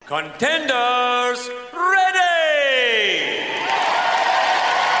Contenders, ready!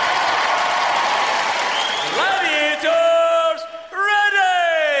 Gladiators,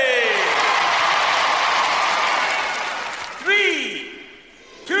 ready! 3,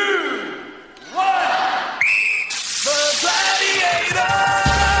 2, 1, the Gladiators!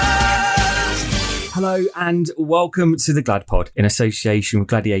 Hello and welcome to the GladPod in association with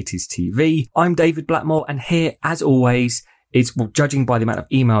Gladiators TV. I'm David Blackmore, and here, as always, is, well, judging by the amount of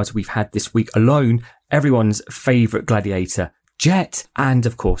emails we've had this week alone, everyone's favourite gladiator, Jet, and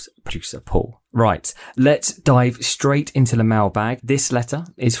of course, producer Paul. Right, let's dive straight into the mailbag. This letter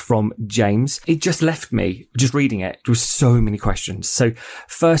is from James. It just left me, just reading it, there was so many questions. So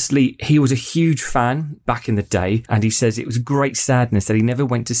firstly, he was a huge fan back in the day, and he says it was great sadness that he never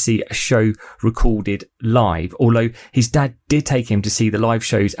went to see a show recorded live, although his dad did take him to see the live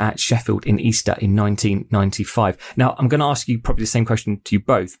shows at Sheffield in Easter in 1995. Now, I'm going to ask you probably the same question to you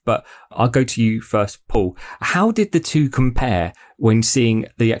both, but I'll go to you first, Paul. How did the two compare when seeing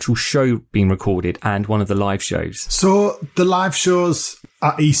the actual show being recorded and one of the live shows? So the live shows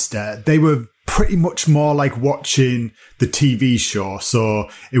at Easter, they were pretty much more like watching the TV show. So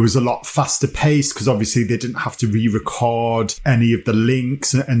it was a lot faster paced because obviously they didn't have to re-record any of the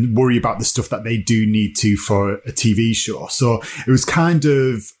links and worry about the stuff that they do need to for a TV show. So it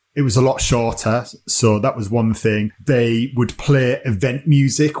was a lot shorter, so that was one thing. They would play event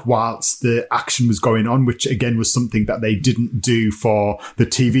music whilst the action was going on, which again was something that they didn't do for the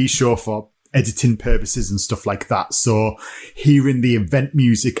TV show for editing purposes and stuff like that. So hearing the event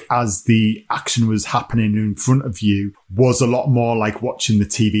music as the action was happening in front of you was a lot more like watching the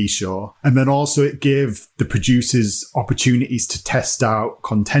TV show. And then also it gave the producers opportunities to test out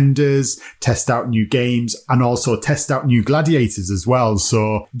contenders, test out new games, and also test out new gladiators as well.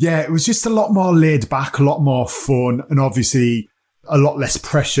 So yeah, it was just a lot more laid back, a lot more fun, and obviously a lot less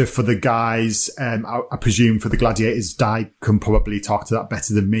pressure for the guys. I presume for the gladiators, Di can probably talk to that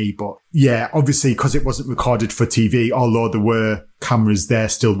better than me. But yeah, obviously because it wasn't recorded for TV, although there were cameras there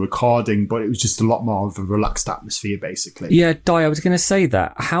still recording, but it was just a lot more of a relaxed atmosphere, basically. Yeah, Di, I was going to say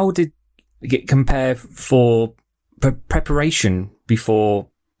that. How did it compare for preparation before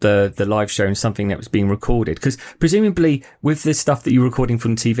the live show and something that was being recorded? Because presumably with the stuff that you're recording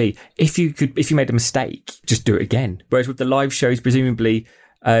from TV, if you made a mistake, just do it again. Whereas with the live shows, presumably,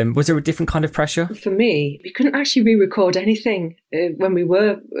 was there a different kind of pressure? For me, we couldn't actually re-record anything when we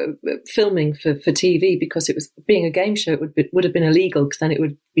were filming for TV, because it was, being a game show, it would have been illegal, because then it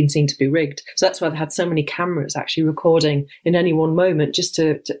would have been seen to be rigged. So that's why they had so many cameras actually recording in any one moment, just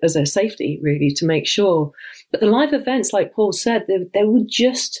to as a safety, really, to make sure. But the live events, like Paul said, they were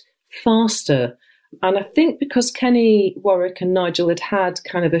just faster. And I think because Kenny, Warwick and Nigel had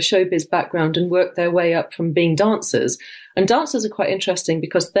kind of a showbiz background and worked their way up from being dancers. And dancers are quite interesting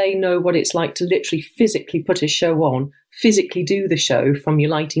because they know what it's like to literally physically put a show on, physically do the show, from your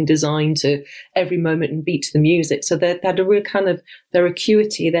lighting design to every moment and beat to the music. So they had a real kind of, their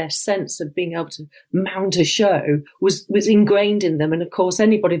acuity, their sense of being able to mount a show was ingrained in them. And of course,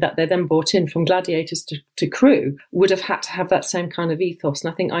 anybody that they then brought in from gladiators to crew would have had to have that same kind of ethos.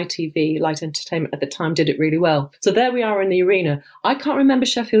 And I think ITV, Light Entertainment at the time, did it really well. So there we are in the arena. I can't remember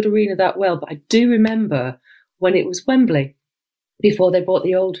Sheffield Arena that well, but I do remember when it was Wembley, before they brought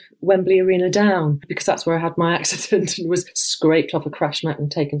the old Wembley Arena down, because that's where I had my accident and was scraped off a crash mat and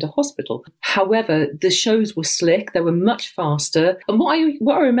taken to hospital. However, the shows were slick. They were much faster. And what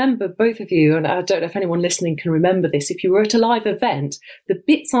I remember, both of you, and I don't know if anyone listening can remember this, if you were at a live event, the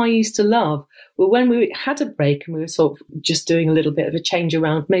bits I used to love were when we had a break and we were sort of just doing a little bit of a change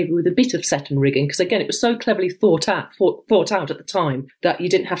around, maybe with a bit of set and rigging. Because again, it was so cleverly thought out at the time that you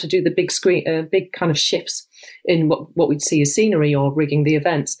didn't have to do the big screen, big kind of shifts in what we'd see as scenery or rigging the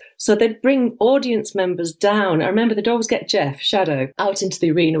events. So they'd bring audience members down. I remember they'd always get Jeff, Shadow, out into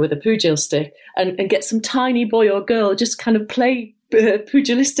the arena with a pugil stick and get some tiny boy or girl just kind of play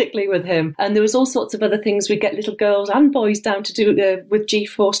pugilistically with him. And there was all sorts of other things. We'd get little girls and boys down to do with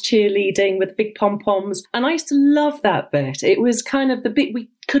G-Force cheerleading with big pom-poms. And I used to love that bit. It was kind of the bit we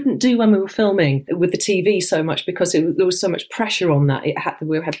couldn't do when we were filming with the TV so much, because there was so much pressure on that.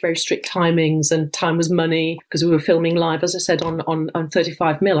 We had very strict timings, and time was money, because we were filming live, as I said, on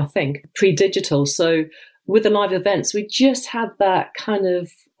 35mm, I think, pre-digital. So with the live events, we just had that kind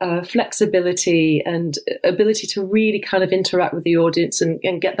of flexibility and ability to really kind of interact with the audience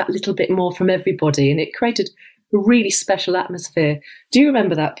and get that little bit more from everybody. And it created a really special atmosphere. Do you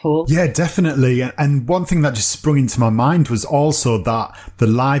remember that, Paul? Yeah, definitely. And one thing that just sprung into my mind was also that the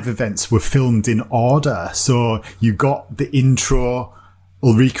live events were filmed in order. So you got the intro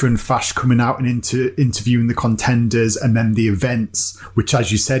Ulrika and Fash coming out and interviewing the contenders, and then the events, which,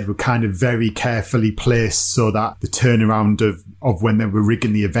 as you said, were kind of very carefully placed so that the turnaround of when they were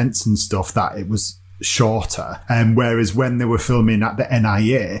rigging the events and stuff, that it was shorter. Whereas when they were filming at the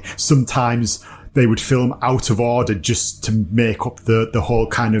NIA, sometimes they would film out of order just to make up the whole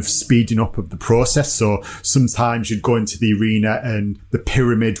kind of speeding up of the process. So sometimes you'd go into the arena and the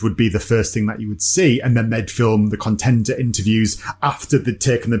pyramid would be the first thing that you would see, and then they'd film the contender interviews after they'd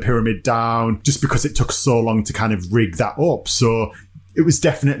taken the pyramid down, just because it took so long to kind of rig that up. So it was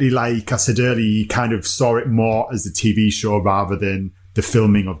definitely, like I said earlier, you kind of saw it more as the TV show rather than the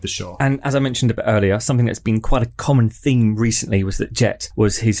filming of the show. And as I mentioned a bit earlier, something that's been quite a common theme recently was that Jet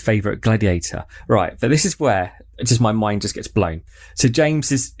was his favourite gladiator. Right, but this is where just my mind just gets blown. So James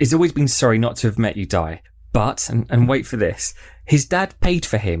has always been sorry not to have met you, Di, but, and wait for this, his dad paid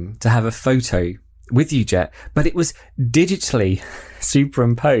for him to have a photo with you, Jet, but it was digitally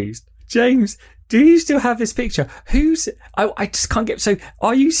superimposed. James, do you still have this picture? I just can't get, so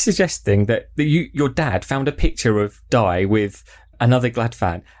are you suggesting that your dad found a picture of Di with another Glad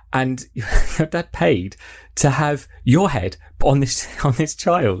fan, and your dad paid to have your head on this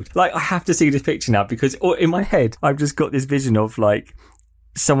child? Like, I have to see this picture now, because in my head I've just got this vision of like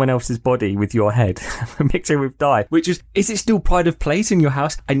someone else's body with your head, a picture with Di, which is it still pride of place in your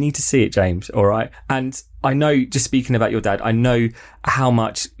house? I need to see it, James. All right. And I know, just speaking about your dad, I know how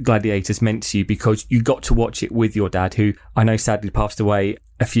much Gladiators meant to you because you got to watch it with your dad, who I know sadly passed away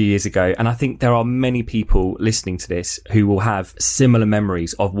a few years ago. And I think there are many people listening to this who will have similar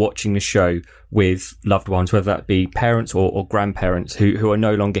memories of watching the show with loved ones, whether that be parents or grandparents who are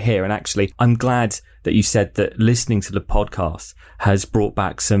no longer here. And actually, I'm glad that you said that listening to the podcast has brought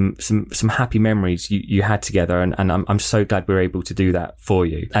back some happy memories you had together. And I'm so glad we're able to do that for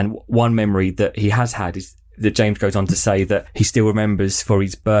you. And one memory that he has had is that James goes on to say that he still remembers for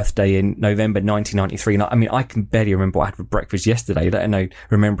his birthday in November 1993. And I mean, I can barely remember what I had for breakfast yesterday, let alone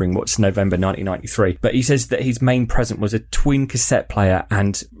remembering what's November 1993. But he says that his main present was a twin cassette player,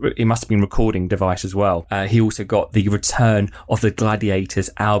 and it must have been recording device as well. He also got the return of the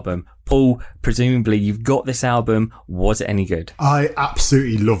Gladiators album. Paul, presumably you've got this album. Was it any good? I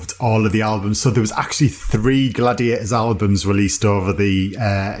absolutely loved all of the albums. So there was actually 3 Gladiators albums released over the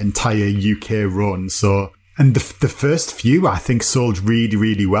entire UK run. And the first few, I think, sold really,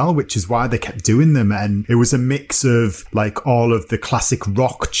 really well, which is why they kept doing them. And it was a mix of like all of the classic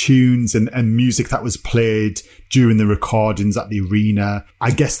rock tunes and music that was played during the recordings at the arena. I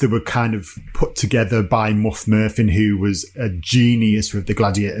guess they were kind of put together by Muff Murphy, who was a genius with the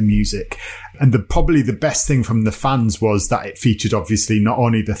Gladiator music. And probably the best thing from the fans was that it featured obviously not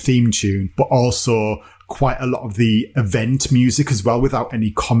only the theme tune, but also quite a lot of the event music as well, without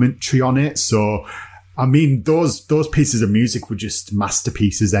any commentary on it. So I mean, those pieces of music were just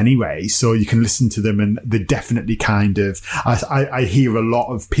masterpieces anyway. So you can listen to them, and they're definitely kind of, I hear a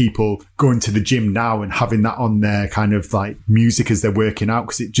lot of people going to the gym now and having that on their kind of like music as they're working out,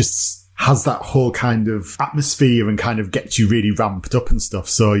 because it just has that whole kind of atmosphere and kind of gets you really ramped up and stuff.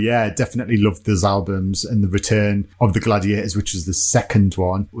 So yeah, definitely loved those albums, and the return of the Gladiators, which was the second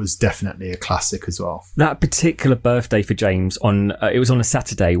one, was definitely a classic as well. That particular birthday for James it was on a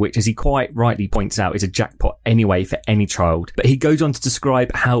Saturday, which, as he quite rightly points out, is a jackpot anyway for any child. But he goes on to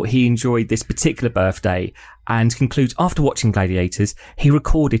describe how he enjoyed this particular birthday and concludes, after watching Gladiators, he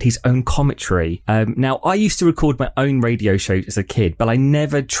recorded his own commentary. Now, I used to record my own radio shows as a kid, but I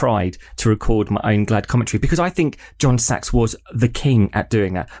never tried to record my own Glad commentary because I think John Sachs was the king at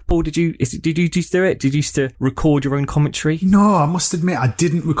doing that. Paul, did you used to do it? Did you used to record your own commentary? No, I must admit, I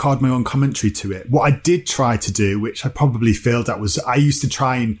didn't record my own commentary to it. What I did try to do, which I probably failed at, was I used to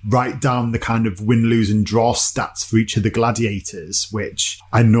try and write down the kind of win, lose and draw stats for each of the Gladiators, which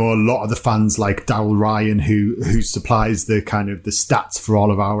I know a lot of the fans like Darryl Ryan, who supplies the kind of the stats for all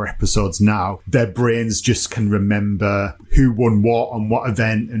of our episodes now, their brains just can remember who won what on what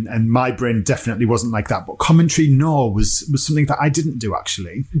event, and my brain definitely wasn't like that. But commentary, no, was something that I didn't do,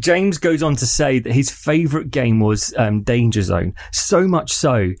 actually. James goes on to say that his favourite game was Danger Zone, so much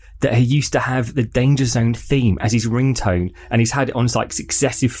so that he used to have the Danger Zone theme as his ringtone, and he's had it on like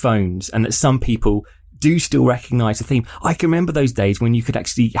successive phones, and that some people do still recognise the theme. I can remember those days when you could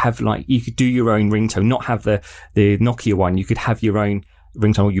actually have, like, you could do your own ringtone, not have the Nokia one. You could have your own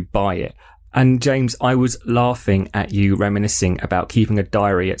ringtone, or you buy it. And James, I was laughing at you reminiscing about keeping a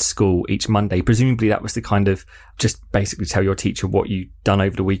diary at school each Monday. Presumably that was the kind of just basically tell your teacher what you'd done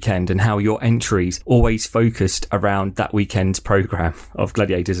over the weekend, and how your entries always focused around that weekend's programme of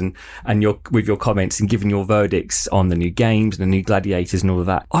Gladiators, and with your comments and giving your verdicts on the new games and the new Gladiators and all of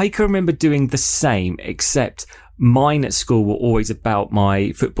that. I can remember doing the same, except mine at school were always about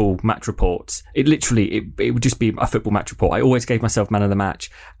my football match reports. It would just be a football match report. I always gave myself man of the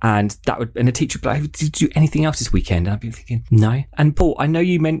match, and the teacher would be like, did you do anything else this weekend? And I'd be thinking, no. And Paul, I know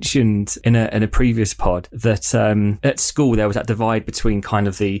you mentioned in a previous pod that at school there was that divide between kind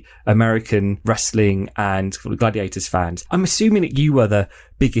of the American wrestling and Gladiators fans. I'm assuming that you were the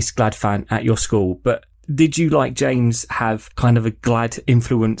biggest Glad fan at your school, but did you, like James, have kind of a Glad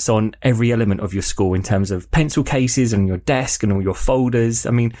influence on every element of your school in terms of pencil cases and your desk and all your folders?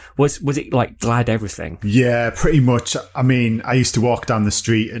 I mean, was it like Glad everything? Yeah, pretty much. I mean, I used to walk down the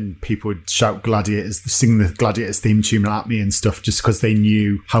street and people would shout Gladiators, sing the Gladiators theme tune at me and stuff just because they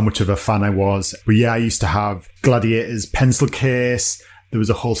knew how much of a fan I was. But yeah, I used to have Gladiators pencil case. There was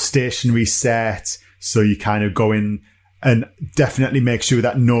a whole stationery set. So you kind of go in and definitely make sure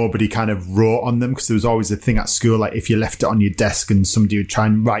that nobody kind of wrote on them, because there was always a thing at school, like if you left it on your desk and somebody would try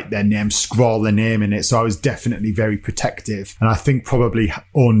and write their name, scrawl their name in it. So I was definitely very protective. And I think probably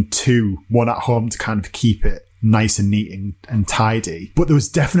owned one at home to kind of keep it nice and neat and tidy. But there was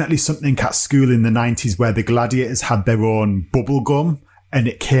definitely something at school in the 90s where the Gladiators had their own bubble gum. And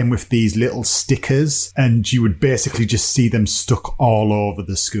it came with these little stickers, and you would basically just see them stuck all over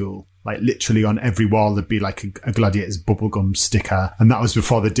the school. Like literally on every wall, there'd be like a Gladiators bubblegum sticker. And that was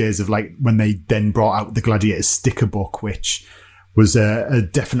before the days of like when they then brought out the Gladiators sticker book, which was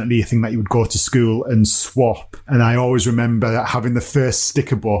definitely a thing that you would go to school and swap. And I always remember having the first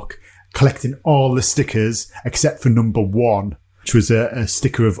sticker book, collecting all the stickers except for number 1, which was a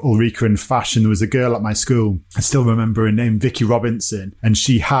sticker of Ulrika and Fashion. There was a girl at my school, I still remember her name, Vicky Robinson, and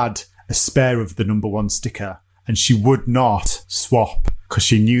she had a spare of the number 1 sticker, and she would not swap because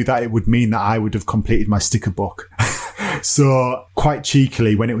she knew that it would mean that I would have completed my sticker book. So quite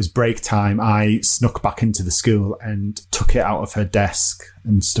cheekily, when it was break time, I snuck back into the school and took it out of her desk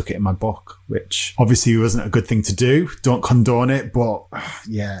and stuck it in my book, which obviously wasn't a good thing to do. Don't condone it, but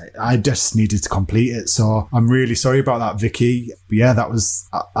yeah, I just needed to complete it. So I'm really sorry about that, Vicky. But yeah, that was,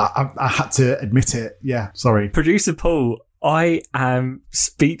 I had to admit it. Yeah, sorry. Producer Paul, I am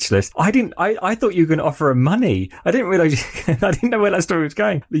speechless. I thought you were going to offer her money. I didn't realize, I didn't know where that story was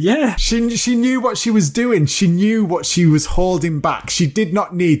going. But yeah. She knew what she was doing. She knew what she was holding back. She did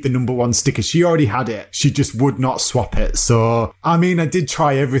not need the number 1 sticker. She already had it. She just would not swap it. So, I mean, I did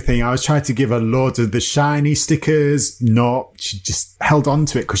try everything. I was trying to give her loads of the shiny stickers. No, she just held on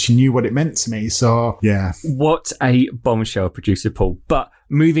to it because she knew what it meant to me. So, yeah. What a bombshell, Producer Paul. But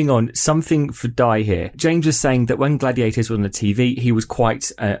moving on, something for Di here. James was saying that when Gladiators was on the TV, he was quite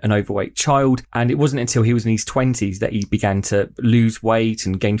an overweight child, and it wasn't until he was in his 20s that he began to lose weight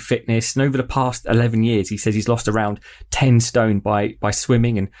and gain fitness. And over the past 11 years, he says he's lost around 10 stone by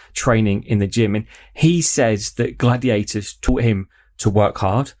swimming and training in the gym. And he says that Gladiators taught him to work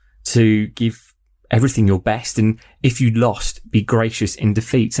hard, to give everything your best, and if you lost, be gracious in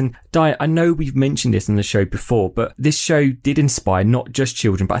defeats. And Di, I know we've mentioned this in the show before, but this show did inspire not just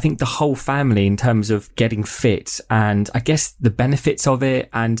children, but I think the whole family in terms of getting fit, and I guess the benefits of it.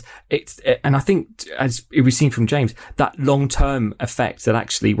 And I think, as we've seen from James, that long-term effect that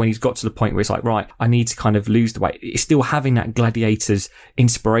actually when he's got to the point where it's like, right, I need to kind of lose the weight, it's still having that Gladiators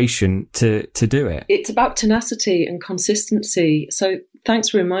inspiration to do it. It's about tenacity and consistency. So thanks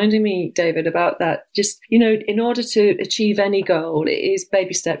for reminding me, David, about that. Just, in order to achieve any goal, it is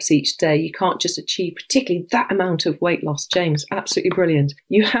baby steps each day. You can't just achieve particularly that amount of weight loss. James, absolutely brilliant.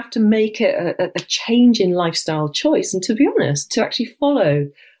 You have to make it a change in lifestyle choice. And to be honest, to actually follow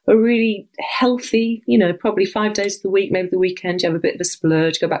a really healthy, probably 5 days of the week, maybe the weekend, you have a bit of a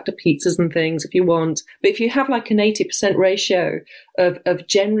splurge, go back to pizzas and things if you want. But if you have like an 80% ratio of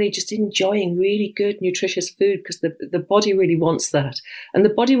generally just enjoying really good, nutritious food, because the body really wants that. And the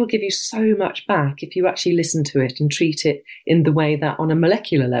body will give you so much back if you actually listen to it and treat it in the way that on a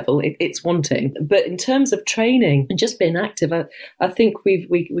molecular level it's wanting. But in terms of training and just being active, I think we've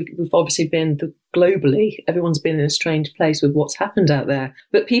obviously been globally, everyone's been in a strange place with what's happened out there.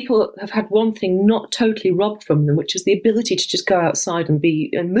 But people have had one thing not totally robbed from them, which is the ability to just go outside and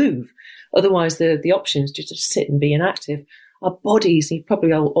move. Otherwise, the option is just to sit and be inactive. Our bodies, you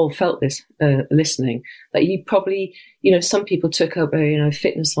probably all felt this listening, that you probably, some people took up,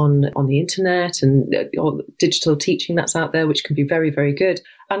 fitness on the internet and or digital teaching that's out there, which can be very, very good.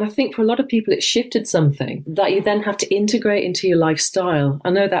 And I think for a lot of people, it shifted something that you then have to integrate into your lifestyle. I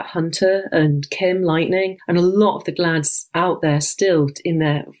know that Hunter and Kim Lightning and a lot of the Glads out there still in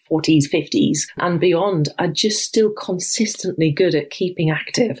their 40s, 50s and beyond are just still consistently good at keeping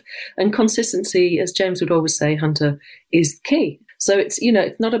active. And consistency, as James would always say, Hunter, is key. So it's,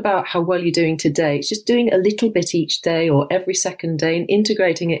 it's not about how well you're doing today. It's just doing a little bit each day or every second day and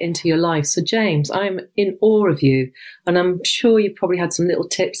integrating it into your life. So James, I'm in awe of you. And I'm sure you've probably had some little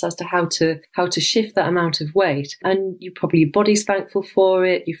tips as to how to shift that amount of weight. And your body's thankful for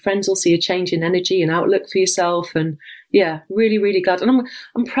it. Your friends will see a change in energy and outlook for yourself. And yeah, really, really glad. And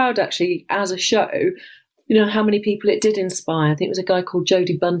I'm proud actually as a show, how many people it did inspire. I think it was a guy called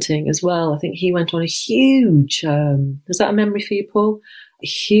Jody Bunting as well. I think he went on a huge, is that a memory for you, Paul? A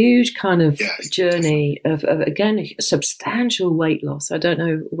huge kind of journey of again, a substantial weight loss. I don't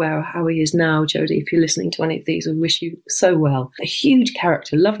know how he is now, Jody. If you're listening to any of these, I wish you so well. A huge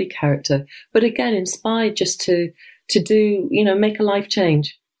character, lovely character, but again, inspired just to do, make a life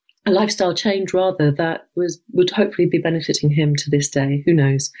change. A lifestyle change, rather, that would hopefully be benefiting him to this day. Who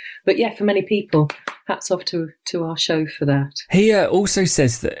knows? But yeah, for many people, hats off to our show for that. He also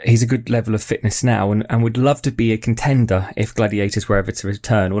says that he's a good level of fitness now and would love to be a contender if Gladiators were ever to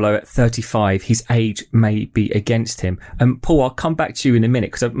return, although at 35, his age may be against him. Paul, I'll come back to you in a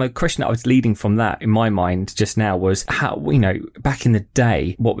minute, because my question that I was leading from that in my mind just now was how, back in the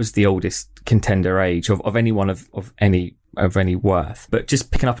day, what was the oldest contender age of anyone of any worth? But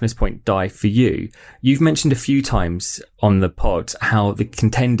just picking up on this point, Di, for you've mentioned a few times on the pod how the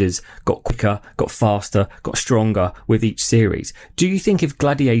contenders got quicker, got faster, got stronger with each series. Do you think if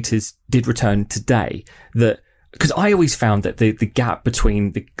Gladiators did return today, because I always found that the gap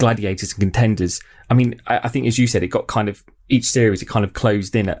between the Gladiators and contenders, I think as you said, it got kind of, each series, it kind of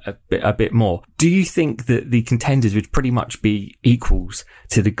closed in a bit more. Do you think that the contenders would pretty much be equals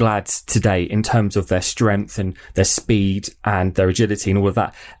to the Glads today in terms of their strength and their speed and their agility and all of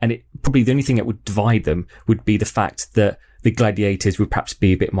that? And it probably the only thing that would divide them would be the fact that the Gladiators would perhaps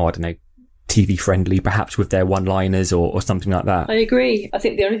be a bit more, I don't know, TV friendly, perhaps with their one-liners or something like that. I agree. I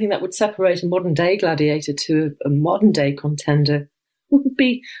think the only thing that would separate a modern day gladiator to a modern day contender would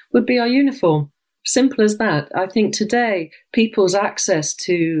be our uniform. Simple as that. I think today people's access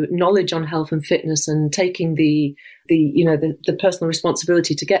to knowledge on health and fitness and taking the personal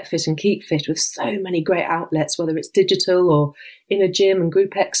responsibility to get fit and keep fit with so many great outlets, whether it's digital or in a gym and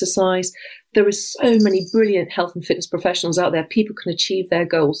group exercise. There are so many brilliant health and fitness professionals out there. People can achieve their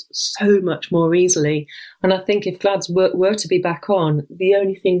goals so much more easily. And I think if Glads were to be back on, the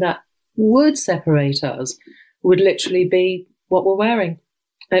only thing that would separate us would literally be what we're wearing.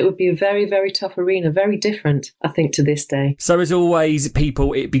 It would be a very, very tough arena, very different, I think, to this day. So as always,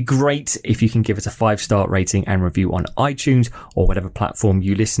 people, it'd be great if you can give us a 5-star rating and review on iTunes or whatever platform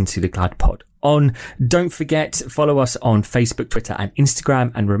you listen to the Glad Pod on. Don't forget, follow us on Facebook, Twitter and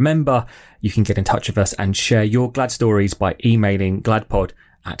Instagram. And remember, you can get in touch with us and share your Glad stories by emailing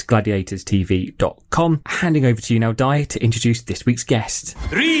gladpod@gladiatorstv.com. Handing over to you now, Di, to introduce this week's guest.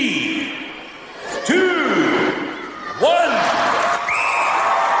 3, 2, 1.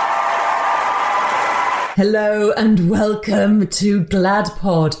 Hello and welcome to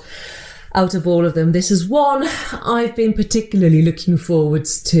GladPod. Out of all of them, this is one I've been particularly looking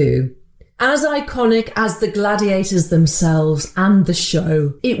forwards to. As iconic as the Gladiators themselves and the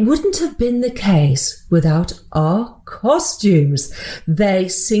show, it wouldn't have been the case without our costumes. They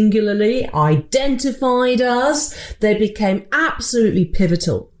singularly identified us. They became absolutely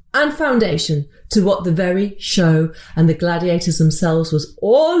pivotal and foundation to what the very show and the Gladiators themselves was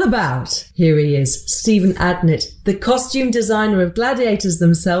all about. Here he is, Stephen Adnett, the costume designer of Gladiators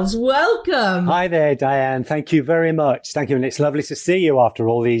themselves. Welcome. Hi there, Diane. Thank you very much. Thank you. And it's lovely to see you after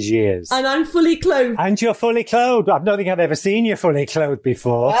all these years. And I'm fully clothed. And you're fully clothed. I don't think I've ever seen you fully clothed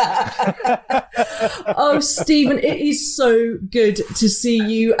before. Oh, Stephen, it is so good to see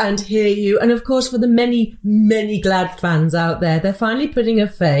you and hear you. And of course, for the many, many Glad fans out there, they're finally putting a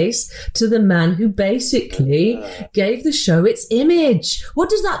face to the man who basically gave the show its image.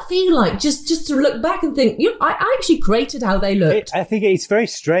 What does that feel like? Just to look back and think, I actually created how they looked. I think it's very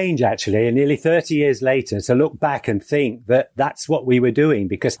strange, actually, and nearly 30 years later, to look back and think that that's what we were doing,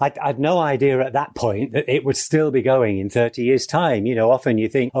 because I'd no idea at that point that it would still be going in 30 years' time. You know, often you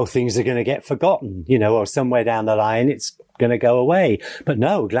think, oh, things are going to get forgotten, or somewhere down the line it's going to go away. But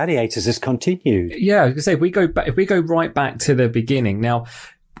no, Gladiators has continued. Yeah, I was going to say, if we go right back to the beginning now.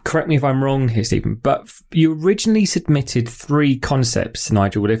 Correct me if I'm wrong here, Stephen, but you originally submitted 3 concepts to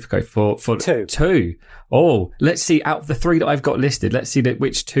Nigel Lithgow for 2. Oh, let's see, out of the 3 that I've got listed, let's see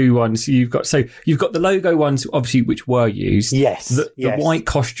which 2 ones you've got. So you've got the logo ones, obviously, which were used. Yes. The white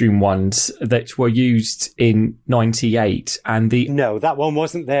costume ones that were used in 98 and No, that one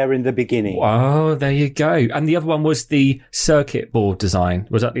wasn't there in the beginning. Oh, there you go. And the other one was the circuit board design.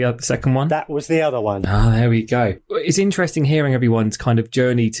 Was that the second one? That was the other one. Oh, there we go. It's interesting hearing everyone's kind of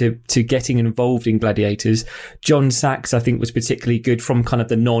journey to getting involved in gladiators. John Sachs, I think, was particularly good from kind of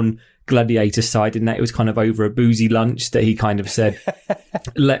the non-gladiator side, in that it was kind of over a boozy lunch that he kind of said,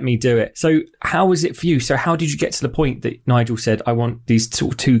 let me do it. So how was it for you? So how did you get to the point that Nigel said, I want these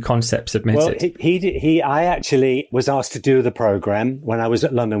sort of two concepts submitted? Well, I actually was asked to do the programme when I was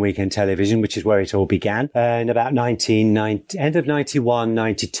at London Weekend Television, which is where it all began. In about end of 91,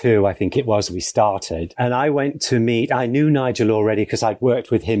 92, I think it was, we started. And I went to meet, I knew Nigel already because I'd worked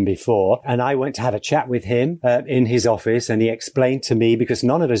with him before. And I went to have a chat with him in his office, and he explained to me, because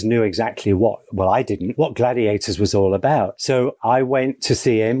none of us knew exactly what Gladiators was all about. So I went to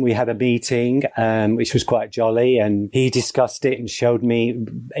see him. We had a meeting, which was quite jolly, and he discussed it and showed me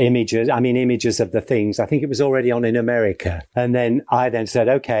images of the things. I think it was already on in America. And then I then said,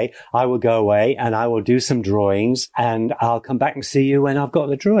 okay, I will go away and I will do some drawings and I'll come back and see you when I've got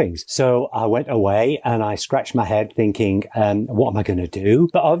the drawings. So I went away and I scratched my head thinking, what am I going to do?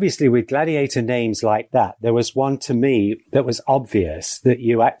 But obviously with gladiator names like that, there was one to me that was obvious, that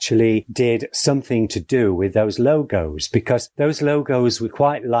you actually did something to do with those logos, because those logos were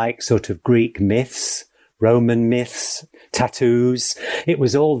quite like sort of Greek myths, Roman myths, tattoos. It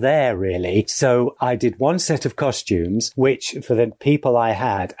was all there, really. So I did one set of costumes, which for the people I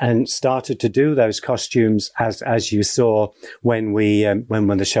had, and started to do those costumes as you saw when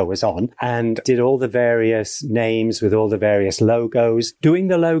the show was on, and did all the various names with all the various logos. Doing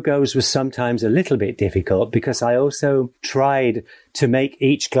the logos was sometimes a little bit difficult because I also tried to make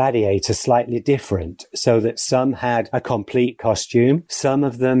each gladiator slightly different, so that some had a complete costume. Some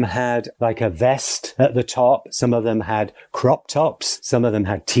of them had like a vest at the top. Some of them had crop tops. Some of them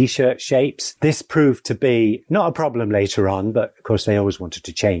had t-shirt shapes. This proved to be not a problem later on, but of course they always wanted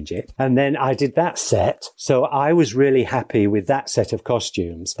to change it. And then I did that set. So I was really happy with that set of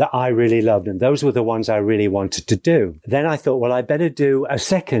costumes that I really loved. And those were the ones I really wanted to do. Then I thought, well, I better do a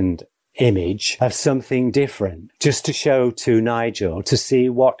second image of something different, just to show to Nigel, to see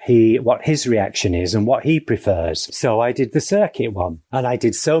what his reaction is and what he prefers. So I did the circuit one, and I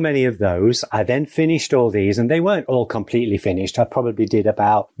did so many of those. I then finished all these, and they weren't all completely finished. I probably did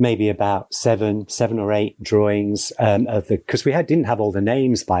about seven or eight drawings because we didn't have all the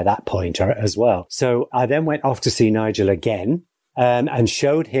names by that point as well. So I then went off to see Nigel again, and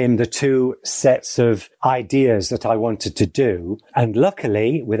showed him the two sets of ideas that I wanted to do. And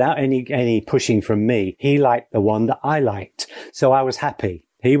luckily, without any pushing from me, he liked the one that I liked. So I was happy.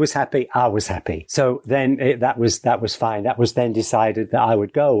 He was happy. I was happy. So then that was fine. That was then decided that I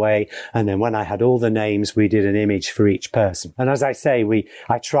would go away. And then when I had all the names, we did an image for each person. And as I say,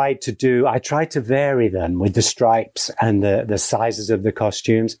 I tried to vary them with the stripes and the sizes of the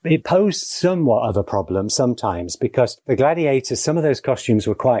costumes. It posed somewhat of a problem sometimes because the gladiators, some of those costumes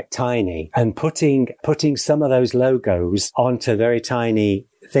were quite tiny, and putting some of those logos onto very tiny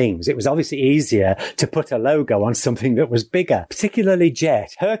things. It was obviously easier to put a logo on something that was bigger, particularly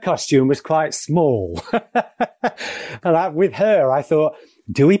Jet. Her costume was quite small. And with her, I thought,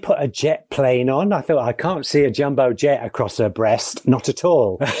 do we put a jet plane on? I thought, I can't see a jumbo jet across her breast. Not at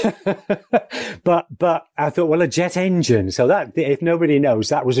all. But I thought, well, a jet engine. So that, if nobody knows,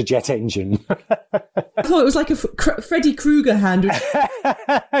 that was a jet engine. I thought it was like a Freddy Krueger hand.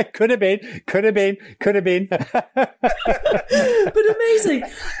 Could have been. But amazing.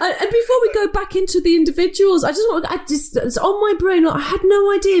 And before we go back into the individuals, it's on my brain. I had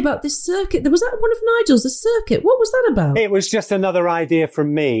no idea about this circuit. Was that one of Nigel's, the circuit? What was that about? It was just another idea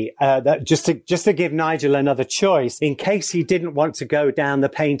from me, that just to give Nigel another choice in case he didn't want to go down the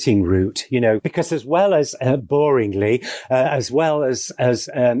painting route, because as well as boringly, as well as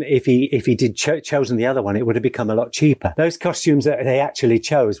if he did chosen the other one, it would have become a lot cheaper. Those costumes that they actually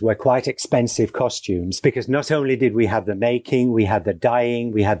chose were quite expensive costumes, because not only did we have the making, we had the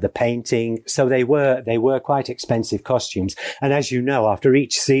dyeing, we had the painting. So they were quite expensive costumes. And as you know, after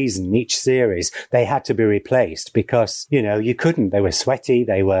each season, each series, they had to be replaced because, you couldn't. They were sweaty.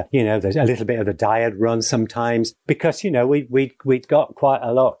 They were, there's a little bit of the dye had run sometimes because, we'd got quite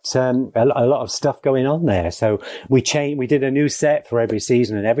a lot of stuff going on there. So we did a new set for every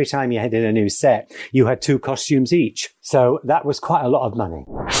season. And every time you did a new set, you had 2 costumes each. So that was quite a lot of money.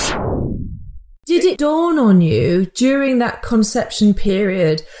 Did it dawn on you during that conception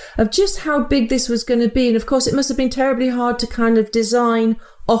period of just how big this was going to be? And of course, it must have been terribly hard to kind of design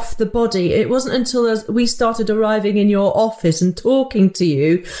off the body. It wasn't until as we started arriving in your office and talking to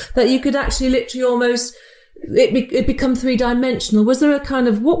you that you could actually literally almost it become three-dimensional? Was there a kind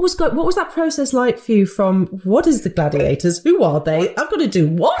of, what was that process like for you from, what is the gladiators? Who are they? I've got to do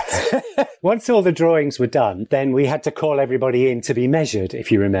what? Once all the drawings were done, then we had to call everybody in to be measured,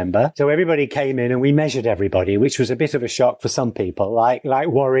 if you remember. So everybody came in and we measured everybody, which was a bit of a shock for some people, like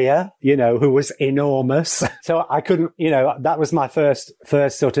Warrior, who was enormous. So I couldn't, that was my first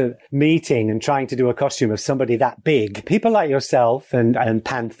sort of meeting and trying to do a costume of somebody that big. People like yourself and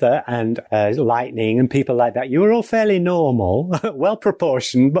Panther and Lightning and people like that, you were all fairly normal, well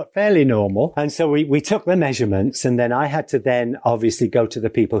proportioned, but fairly normal. And so we took the measurements, and then I had to then obviously go to the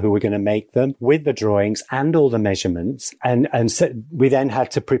people who were going to make them with the drawings and all the measurements. And so we then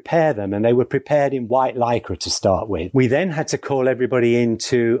had to prepare them, and they were prepared in white lycra to start with. We then had to call everybody in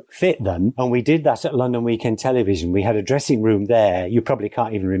to fit them. And we did that at London Weekend Television. We had a dressing room there. You probably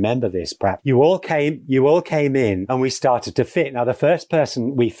can't even remember this, perhaps. You all came in and we started to fit. Now, the first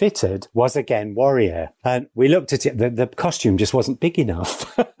person we fitted was again Warrior. And we looked at it, the costume just wasn't big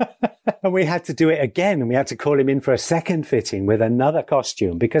enough. And we had to do it again, and we had to call him in for a second fitting with another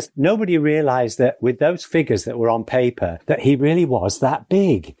costume, because nobody realized that with those figures that were on paper, that he really was that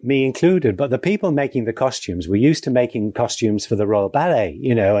big, me included. But the people making the costumes were used to making costumes for the Royal Ballet,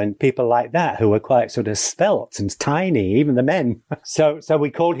 and people like that who were quite sort of svelte and tiny, even the men. So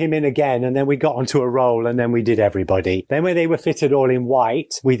we called him in again, and then we got onto a roll, and then we did everybody. Then when they were fitted all in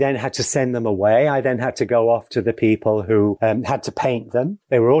white, we then had to send them away. I then had to go off to the people who had to paint them.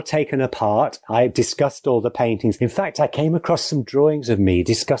 They were all taken apart. I discussed all the paintings. In fact, I came across some drawings of me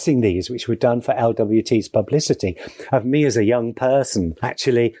discussing these, which were done for LWT's publicity, of me as a young person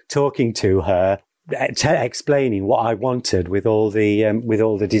actually talking to her, explaining what I wanted with all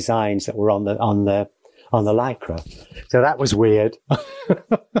the designs that were on the lycra. So that was weird.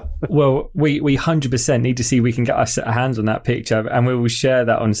 Well, we 100% need to see if we can get our hands on that picture, and we will share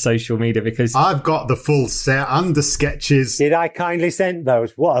that on social media, because I've got the full set and the sketches. Did I kindly send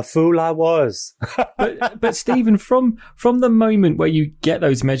those? What a fool I was. but Stephen, from the moment where you get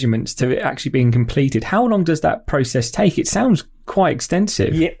those measurements to it actually being completed, how long does that process take? It sounds quite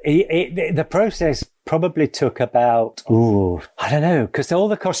extensive. Yeah, the process probably took about, I don't know, because all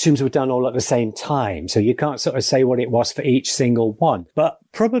the costumes were done all at the same time. So you can't sort of say what it was for each single one. But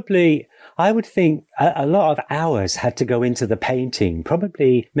probably, I would think a lot of hours had to go into the painting,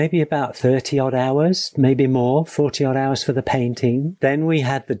 probably maybe about 30 odd hours, maybe more, 40 odd hours for the painting. Then we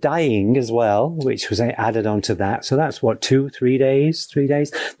had the dyeing as well, which was added onto that. So that's what, 3 days.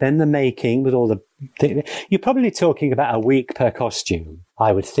 Then the making with all the, you're probably talking about a week per costume,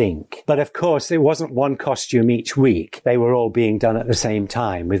 I would think. But of course, it wasn't one costume each week. They were all being done at the same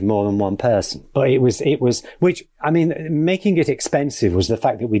time with more than one person. But it was, which, I mean, making it expensive was the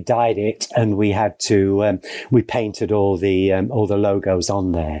fact that we dyed it and we had to, we painted all the logos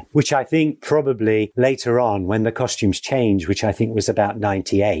on there, which I think probably later on when the costumes changed, which I think was about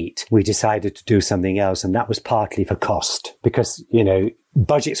 98, we decided to do something else. And that was partly for cost because,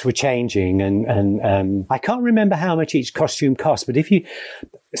 budgets were changing and I can't remember how much each costume cost, but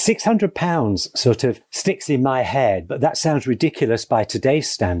 £600 sort of sticks in my head, but that sounds ridiculous by today's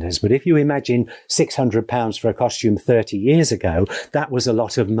standards. But if you imagine £600 for a costume 30 years ago, that was a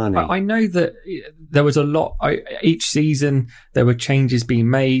lot of money. I know that there was a lot, each season there were changes being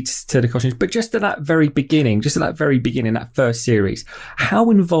made to the costumes, but just at that very beginning, that first series,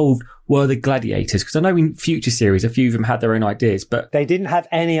 how involved were the gladiators? Because I know in future series, a few of them had their own ideas, but they didn't have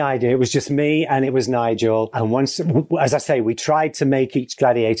any idea. It was just me and it was Nigel. And once, as I say, we tried to make each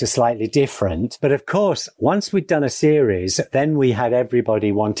gladiator slightly different. But of course, once we'd done a series, then we had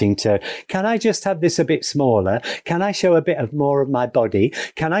everybody wanting to, can I just have this a bit smaller? Can I show a bit of more of my body?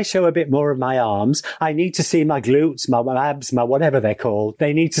 Can I show a bit more of my arms? I need to see my glutes, my abs, my whatever they're called.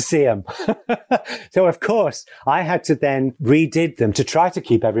 They need to see them. So of course, I had to then redid them to try to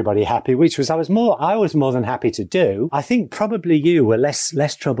keep everybody happy, which was I was more than happy to do. I think probably you were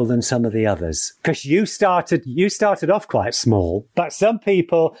less trouble than some of the others because you started off quite small, but some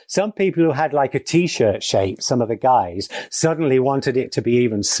people who had like a t-shirt shape, some of the guys suddenly wanted it to be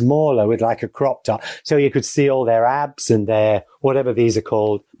even smaller with like a crop top so you could see all their abs and their whatever these are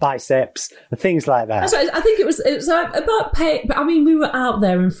called, biceps and things like that. So I think it was about pay. I mean, we were out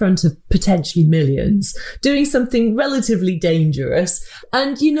there in front of potentially millions doing something relatively dangerous,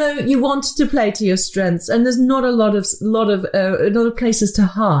 and you wanted to play to your strengths, and there's not a lot of places to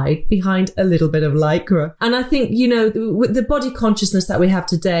hide behind a little bit of lycra. And I think with the body consciousness that we have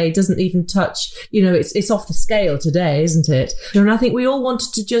today doesn't even touch. It's off the scale today, isn't it? And I think we all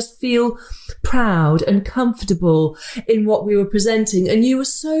wanted to just feel proud and comfortable in what we were presenting, and you were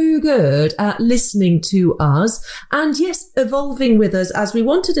so good at listening to us and, yes, evolving with us as we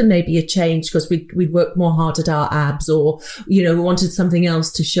wanted maybe a change because we'd worked more hard at our abs, or, you know, we wanted something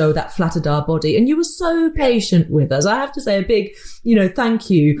else to show that flattered our body. And you were so patient with us. I have to say a big, you know, thank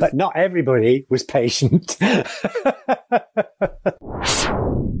you. But not everybody was patient.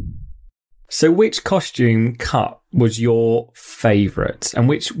 So which costume cut was your favourite, and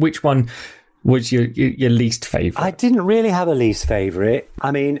which one was your least favourite? I didn't really have a least favourite.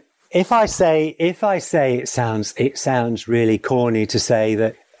 I mean, if I say it sounds really corny to say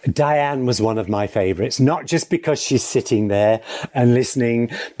that Diane was one of my favourites, not just because she's sitting there and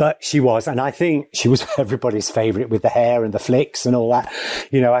listening, but she was. And I think she was everybody's favourite with the hair and the flicks and all that.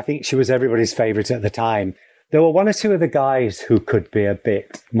 You know, I think she was everybody's favourite at the time. There were one or two of the guys who could be a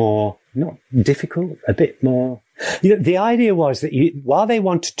bit more, not difficult, a bit more. You know, the idea was that while they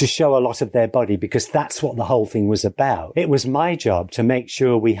wanted to show a lot of their body, because that's what the whole thing was about, it was my job to make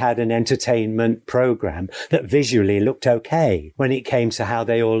sure we had an entertainment program that visually looked okay when it came to how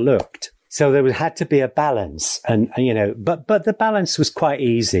they all looked. So there had to be a balance, and you know, but the balance was quite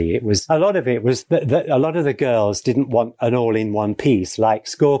easy. It was, a lot of it was that a lot of the girls didn't want an all-in-one piece, like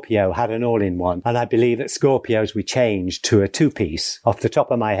Scorpio had an all-in-one. And I believe that Scorpio's we changed to a two-piece. Off the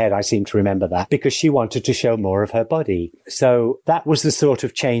top of my head, I seem to remember that, because she wanted to show more of her body. So that was the sort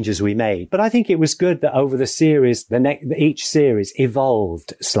of changes we made. But I think it was good that over the series, each series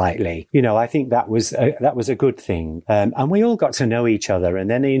evolved slightly. You know, I think that was a good thing. And we all got to know each other, and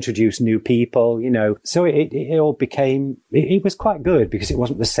then they introduced new people, you know, so it all became, it was quite good because it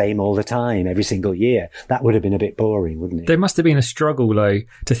wasn't the same all the time every single year. That would have been a bit boring, wouldn't it? There must have been a struggle though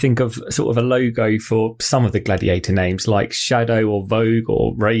to think of sort of a logo for some of the Gladiator names, like Shadow or Vogue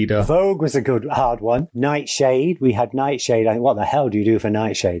or Raider. Vogue was a good hard one. Nightshade, we had Nightshade. I think, what the hell do you do for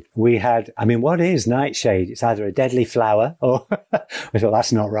Nightshade? We had, I mean, what is Nightshade? It's either a deadly flower or I thought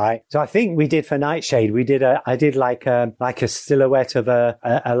that's not right. So I think we did for Nightshade, I did like a silhouette of a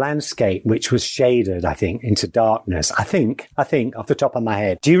landscape, which was shaded, I think, into darkness. I think off the top of my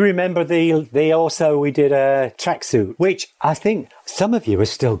head. Do you remember we did a tracksuit, which I think some of you have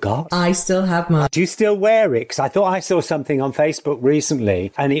still got. I still have mine. Do you still wear it? Because I thought I saw something on Facebook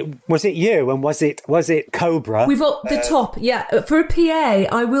recently, and was it you? And was it Cobra? We've got the top, yeah. For a PA,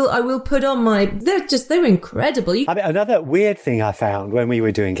 I will put on my. They're incredible. I mean, another weird thing I found when we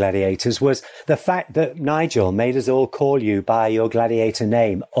were doing Gladiators was the fact that Nigel made us all call you by your Gladiator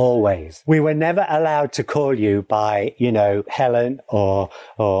name always. We were never allowed to call you by, you know, Helen or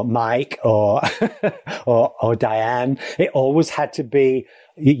Mike or or Diane. It always had to be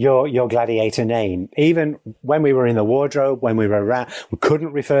your Gladiator name. Even when we were in the wardrobe, when we were around, we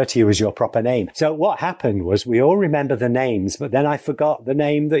couldn't refer to you as your proper name. So what happened was we all remember the names, but then I forgot the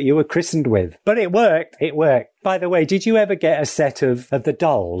name that you were christened with. But it worked. By the way, did you ever get a set of the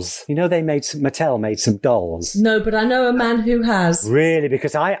dolls? You know, Mattel made some dolls. No, but I know a man who has. Really?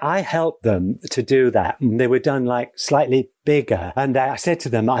 Because I helped them to do that. They were done like slightly bigger. And I said to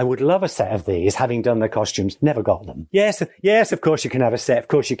them, I would love a set of these, having done the costumes. Never got them. Yes, of course you can have a set. Of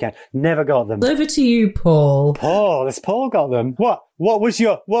course you can. Never got them. Over to you, Paul. Has Paul got them? What was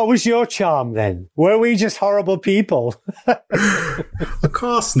your charm then? Were we just horrible people? Of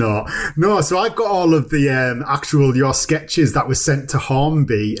course not. No, so I've got all of the your sketches that were sent to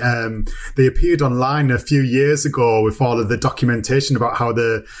Hornby. They appeared online a few years ago with all of the documentation about how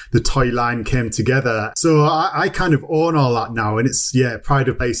the toy line came together. So I kind of own all that now, and it's, pride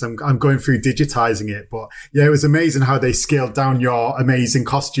of place. I'm going through digitizing it, but it was amazing how they scaled down your amazing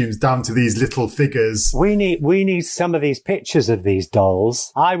costumes down to these little figures. We need some of these pictures of these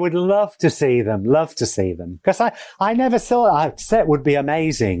dolls. I would love to see them. Because I never thought a set would be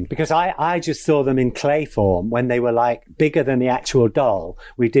amazing, because I just saw them in clay form when they were like bigger than the actual doll.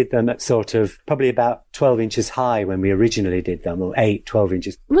 We did them at sort of probably about 12 inches high when we originally did them, or 12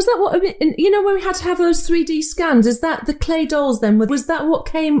 inches. Was that what, you know, when we had to have those 3D scans, is that the clay dolls then? Was that what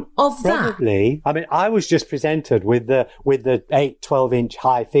came of that? Probably. I mean, I was just presented with the 12 inch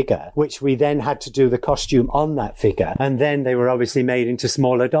high figure, which we then had to do the costume on that figure. And then they were obviously made into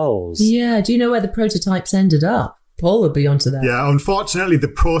smaller dolls. Yeah. Do you know where the prototypes ended up? Paul would be onto that. Yeah, unfortunately, the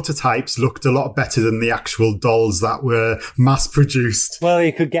prototypes looked a lot better than the actual dolls that were mass-produced. Well,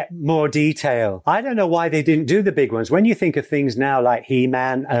 you could get more detail. I don't know why they didn't do the big ones. When you think of things now like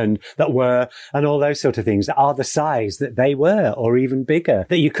He-Man and all those sort of things that are the size that they were, or even bigger,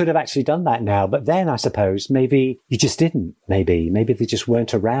 that you could have actually done that now. But then I suppose maybe you just didn't. Maybe they just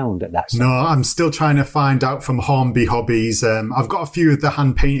weren't around at that time. No, I'm still trying to find out from Hornby Hobbies. I've got a few of the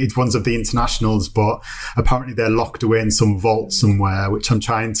hand-painted ones of the internationals, but apparently they're locked away in some vault somewhere, which I'm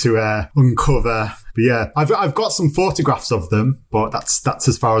trying to uncover. But yeah, I've got some photographs of them, but that's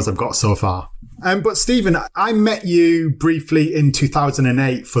as far as I've got so far. But Stephen, I met you briefly in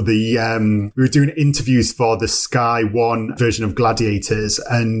 2008 for we were doing interviews for the Sky One version of Gladiators,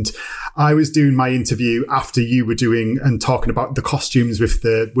 and I was doing my interview after you were doing and talking about the costumes with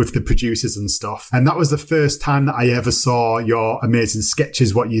the producers and stuff. And that was the first time that I ever saw your amazing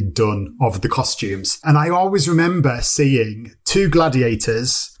sketches, what you'd done of the costumes. And I always remember seeing two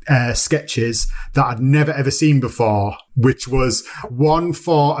Gladiators sketches that I'd never ever seen before, which was one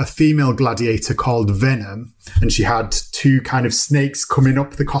for a female gladiator called Venom, and she had two kind of snakes coming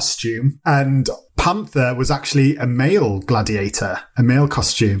up the costume, and Panther was actually a male gladiator, a male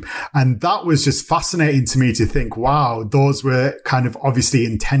costume. And that was just fascinating to me to think, wow, those were kind of obviously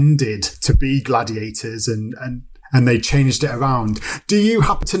intended to be gladiators, and they changed it around. Do you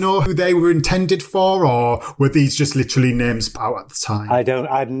happen to know who they were intended for, or were these just literally names out at the time?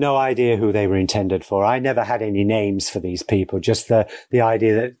 I have no idea who they were intended for. I never had any names for these people, just the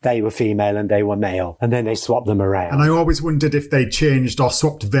idea that they were female and they were male, and then they swapped them around. And I always wondered if they changed or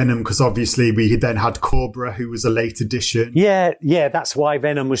swapped Venom, because obviously we then had Cobra, who was a late addition. Yeah, that's why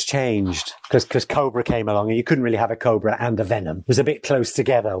Venom was changed, because Cobra came along, and you couldn't really have a Cobra and a Venom. It was a bit close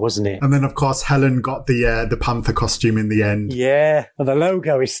together, wasn't it? And then, of course, Helen got the Panther costume in the end. Yeah, and the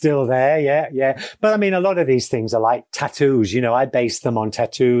logo is still there. Yeah. But I mean, a lot of these things are like tattoos. You know, I based them on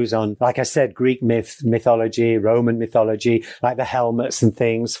tattoos on, like I said, Greek mythology, Roman mythology, like the helmets and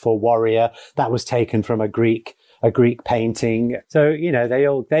things for warrior. That was taken from a Greek painting. So, you know, they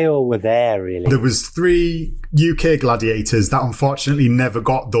all were there, really. There was 3 UK gladiators that unfortunately never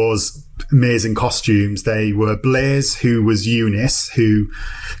got those amazing costumes. They were Blaze, who was Eunice,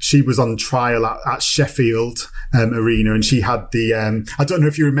 she was on trial at Sheffield Arena, and she had the I don't know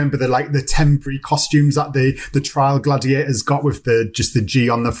if you remember the temporary costumes that the trial gladiators got with the G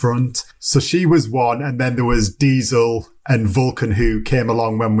on the front. So she was one, and then there was Diesel and Vulcan, who came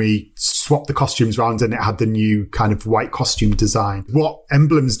along when we swapped the costumes around and it had the new kind of white costume design. What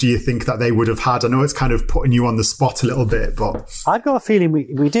emblems do you think that they would have had? I know it's kind of putting you on the spot a little bit, but I've got a feeling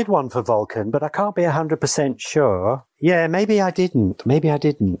we did one for Vulcan, but I can't be 100% sure. Yeah, maybe I didn't.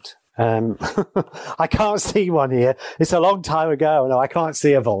 I can't see one here. It's a long time ago. No, I can't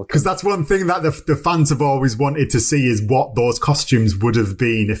see a Vulcan. Because that's one thing that the fans have always wanted to see, is what those costumes would have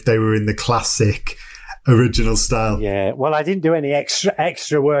been if they were in the classic original style. Yeah, well, I didn't do any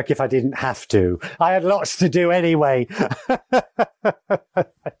extra work if I didn't have to. I had lots to do anyway.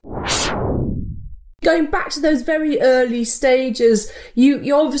 Going back to those very early stages,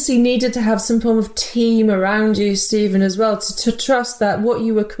 you obviously needed to have some form of team around you, Stephen, as well, to trust that what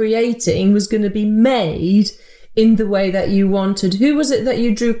you were creating was going to be made in the way that you wanted. Who was it that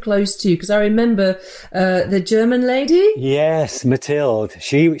you drew close to? Because I remember the German lady. Yes, Mathilde.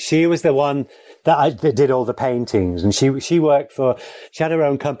 She was the one that did all the paintings, and she had her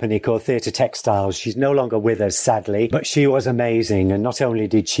own company called Theatre Textiles. She's no longer with us, sadly, but she was amazing. And not only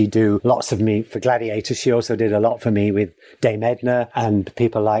did she do lots of me for Gladiator, she also did a lot for me with Dame Edna and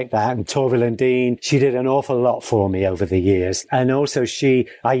people like that, and Torvill and Dean. She did an awful lot for me over the years. And also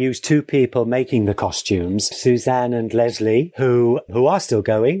I used 2 people making the costumes, Suzanne and Leslie, who are still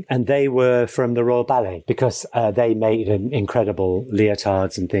going, and they were from the Royal Ballet, because they made incredible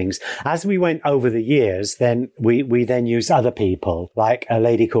leotards and things. As we went over the years, then we then used other people, like a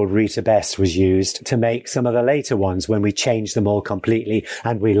lady called Rita Bess was used to make some of the later ones when we changed them all completely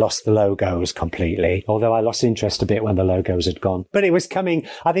and we lost the logos completely. Although I lost interest a bit when the logos had gone. But I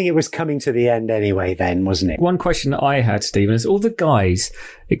think it was coming to the end anyway then, wasn't it? One question that I had, Stephen, is all the guys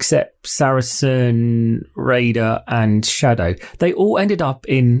except Saracen, Raider and Shadow, they all ended up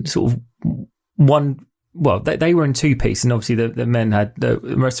in sort of one. Well, they were in 2-piece, and obviously the men the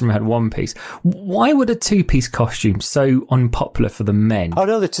rest of them had 1-piece. Why were the 2-piece costumes so unpopular for the men? Oh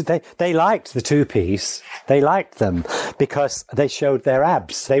no, they liked the 2-piece. They liked them because they showed their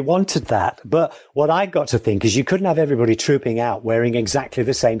abs. They wanted that. But what I got to think is you couldn't have everybody trooping out wearing exactly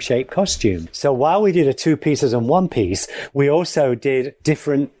the same shape costume. So while we did a 2-pieces and 1-piece, we also did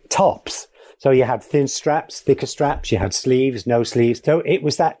different tops. So you had thin straps, thicker straps, you had sleeves, no sleeves. So it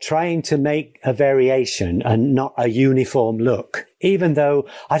was that trying to make a variation and not a uniform look. Even though,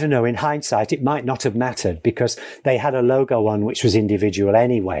 I don't know, in hindsight, it might not have mattered because they had a logo on which was individual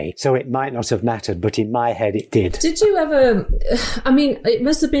anyway. So it might not have mattered, but in my head it did. Did you ever, I mean, it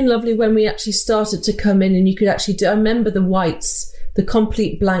must have been lovely when we actually started to come in and you could actually do, I remember the whites the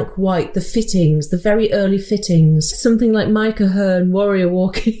complete blank white, the fittings, the very early fittings, something like Micah Hearn, Warrior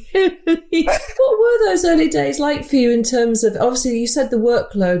walking in. What were those early days like for you in terms of, obviously you said the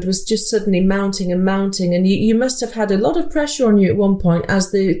workload was just suddenly mounting, and you must have had a lot of pressure on you at one point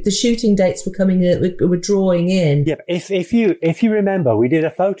as the shooting dates were coming in, were drawing in. Yeah, if you remember, we did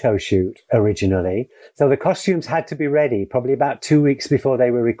a photo shoot originally, so the costumes had to be ready probably about 2 weeks before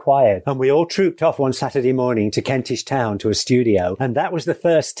they were required, and we all trooped off one Saturday morning to Kentish Town to a studio, and that was the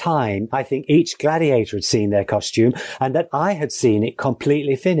first time I think each gladiator had seen their costume and that I had seen it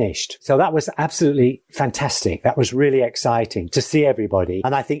completely finished. So that was absolutely fantastic. That was really exciting to see everybody,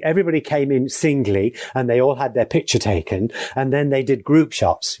 and I think everybody came in singly and they all had their picture taken, and then they did group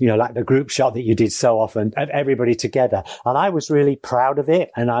shots, like the group shot that you did so often of everybody together, and I was really proud of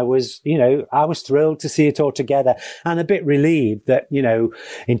it, and I was thrilled to see it all together and a bit relieved that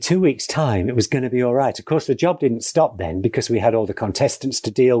in 2 weeks' time it was going to be all right. Of course, the job didn't stop then because we had all the contestants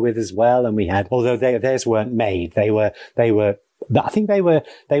to deal with as well, and we had, although theirs weren't made, they were I think they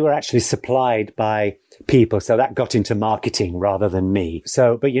were actually supplied by people, so that got into marketing rather than me.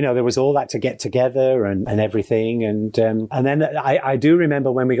 So, but there was all that to get together and everything, and then I do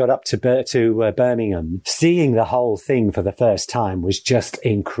remember when we got up to Birmingham, seeing the whole thing for the first time was just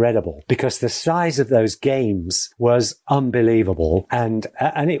incredible because the size of those games was unbelievable, and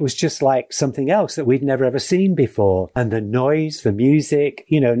it was just like something else that we'd never ever seen before. And the noise, the music,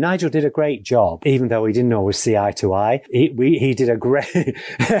 Nigel did a great job, even though we didn't always see eye to eye. He did a great,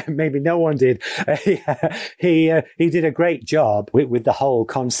 maybe no one did. He did a great job with the whole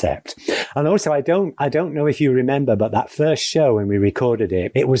concept. And also, I don't know if you remember, but that first show when we recorded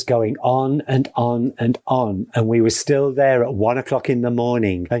it, it was going on and on and on. And we were still there at 1 o'clock in the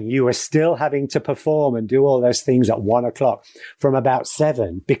morning, and you were still having to perform and do all those things at 1 o'clock from about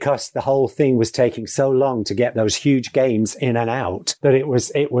 7, because the whole thing was taking so long to get those huge games in and out that it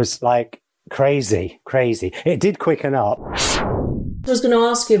was like crazy. It did quicken up. I was going to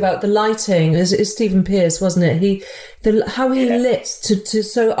ask you about the lighting. It's Stephen Pearce, wasn't it? How he lit to.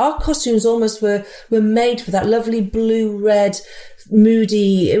 So our costumes almost were made for that lovely blue-red,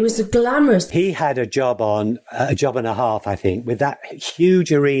 moody. It was a glamorous. He had a job and a half, I think, with that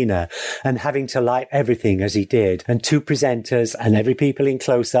huge arena and having to light everything as he did, and 2 presenters and every people in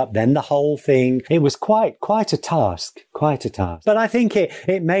close up, then the whole thing. It was quite a task. But I think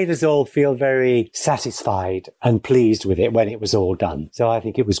it made us all feel very satisfied and pleased with it when it was all done. So I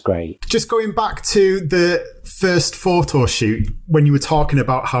think it was great. Just going back to the first photo shoot, when you were talking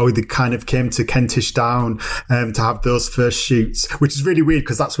about how they kind of came to Kentish Down to have those first shoots, which is really weird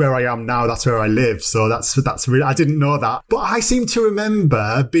because that's where I am now. That's where I live. So that's really, I didn't know that. But I seem to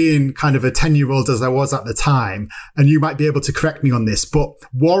remember being kind of a 10-year-old as I was at the time, and you might be able to correct me on this, but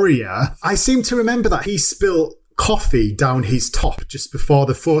Warrior, I seem to remember that he spilled coffee down his top just before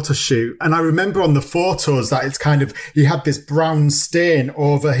the photo shoot. And I remember on the photos that it's kind of, he had this brown stain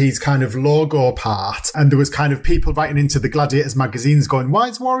over his kind of logo part. And there was kind of people writing into the Gladiators magazines going, why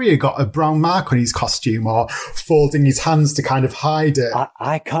has Warrior got a brown mark on his costume, or folding his hands to kind of hide it?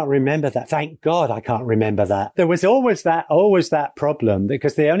 I can't remember that. Thank God I can't remember that. There was always that problem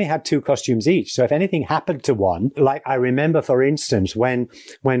because they only had 2 costumes each. So if anything happened to one, like I remember, for instance, when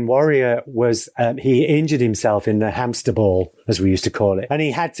Warrior was, he injured himself in the hamster ball, as we used to call it, and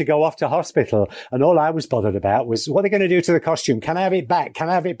he had to go off to hospital, and all I was bothered about was what are they going to do to the costume? Can I have it back?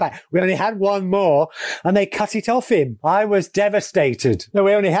 We only had 1 more and they cut it off him. I was devastated. No,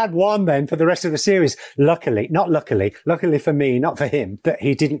 we only had 1 then for the rest of the series. Luckily for me, not for him, that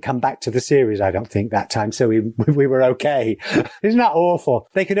he didn't come back to the series, I don't think, that time, so we were okay. Isn't that awful?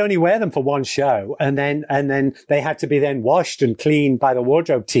 They could only wear them for 1 show, and then they had to be then washed and cleaned by the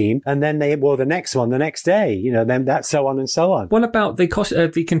wardrobe team, and then they wore the next one the next day, then that's so on and so on. What about the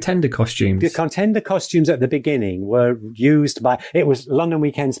contender costumes? The contender costumes at the beginning were used by, it was London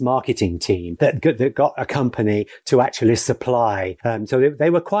Weekend's marketing team that got a company to actually supply. So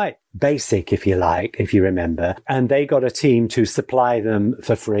they were quite basic, if you like, if you remember. And they got a team to supply them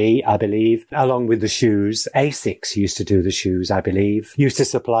for free, I believe, along with the shoes. ASICS used to do the shoes, I believe, used to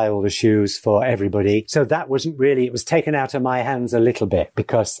supply all the shoes for everybody. So that wasn't really, it was taken out of my hands a little bit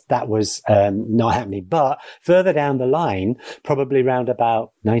because that was not happening. But further down the line, probably around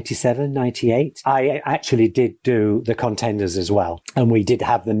about 97, 98, I actually did do the contenders as well. And we did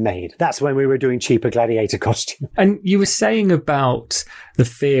have them made. That's when we were doing cheaper gladiator costumes. And you were saying about the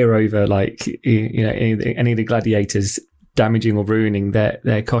fear over, like, any of the gladiators damaging or ruining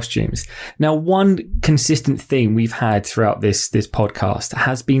their costumes. Now, one consistent theme we've had throughout this podcast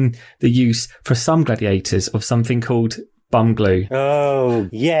has been the use for some gladiators of something called bum glue. Oh,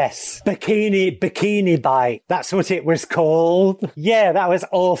 yes. Bikini bite. That's what it was called. Yeah, that was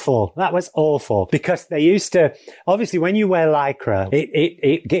awful. That was awful. Because they used to, obviously when you wear Lycra,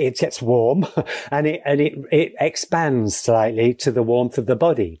 it gets warm and it expands slightly to the warmth of the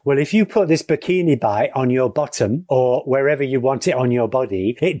body. Well, if you put this bikini bite on your bottom or wherever you want it on your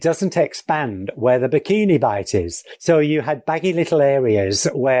body, it doesn't expand where the bikini bite is. So you had baggy little areas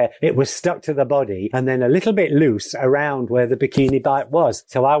where it was stuck to the body and then a little bit loose around where the bikini bite was.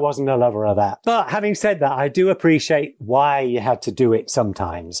 So I wasn't a lover of that. But having said that, I do appreciate why you had to do it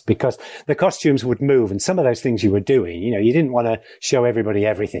sometimes, because the costumes would move and some of those things you were doing, you know, you didn't want to show everybody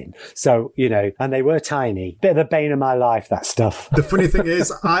everything. So, you know, and they were tiny. Bit of the bane of my life, that stuff. The funny thing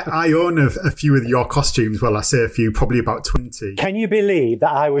is, I own a few of your costumes. Well, I say a few, probably about 20. Can you believe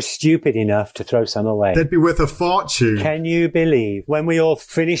that I was stupid enough to throw some away? They'd be worth a fortune. Can you believe when we all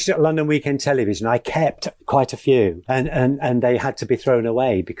finished at London Weekend Television, I kept quite a few and they had to be thrown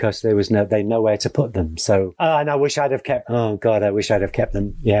away because there was nowhere to put them. So, and I wish I'd have kept, oh God, I wish I'd have kept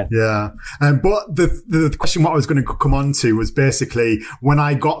them. Yeah. Yeah. But the question what I was going to come on to was basically when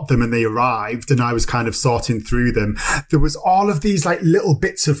I got them and they arrived and I was kind of sorting through them, there was all of these like little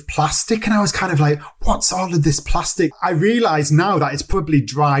bits of plastic and I was kind of like, what's all of this plastic? I realise now that it's probably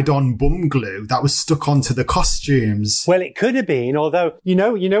dried on bum glue that was stuck onto the costumes. Well, it could have been, although, you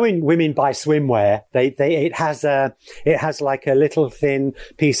know, when women buy swimwear, it has like a little thin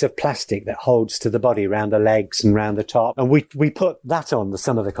piece of plastic that holds to the body around the legs and around the top. And we put that on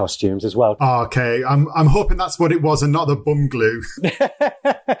some of the costumes as well. Oh, okay. I'm hoping that's what it was and not the bum glue.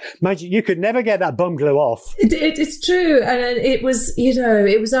 Mind you could never get that bum glue off. It's true. And it was, you know,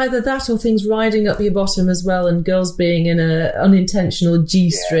 it was either that or things riding up your bottom as well and girls being in a unintentional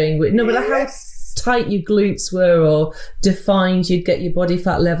G-string. No matter how tight your glutes were or defined you'd get your body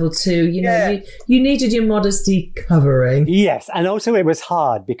fat level to, you know, you needed your modesty covering. Yes, and also it was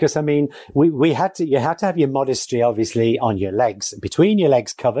hard because I mean you had to have your modesty obviously on your legs, between your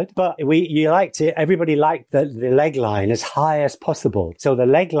legs covered, but everybody liked the leg line as high as possible. So the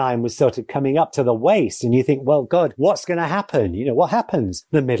leg line was sort of coming up to the waist and you think, well, God, what's going to happen? You know, what happens?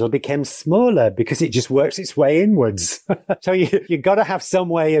 The middle became smaller because it just works its way inwards. So you got to have some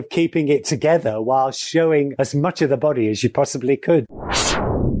way of keeping it together while showing as much of the body as you possibly could.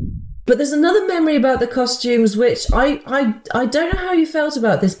 But there's another memory about the costumes, which I don't know how you felt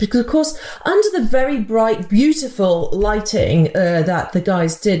about this, because, of course, under the very bright, beautiful lighting that the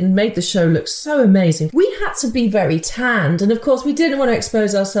guys did and made the show look so amazing, we had to be very tanned. And, of course, we didn't want to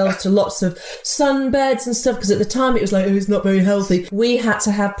expose ourselves to lots of sunbeds and stuff, because at the time it was like, oh, it's not very healthy. We had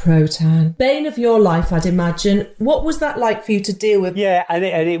to have Pro-Tan. Bane of your life, I'd imagine. What was that like for you to deal with? Yeah, and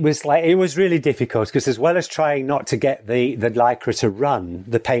it was really difficult, because as well as trying not to get the Lycra to run,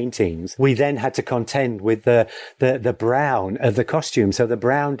 the painting, we then had to contend with the brown of the costume. So the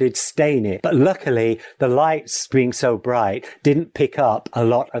brown did stain it. But luckily, the lights being so bright didn't pick up a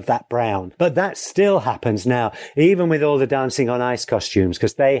lot of that brown. But that still happens now, even with all the Dancing on Ice costumes,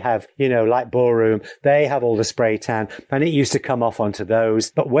 because they have, you know, like Ballroom, they have all the spray tan, and it used to come off onto those.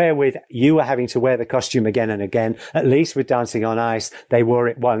 But wherewith you were having to wear the costume again and again, at least with Dancing on Ice, they wore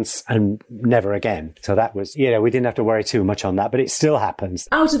it once and never again. So that was, you know, we didn't have to worry too much on that, but it still happens.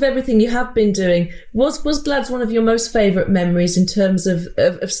 Out of everything you have been doing, was GLADS one of your most favourite memories in terms of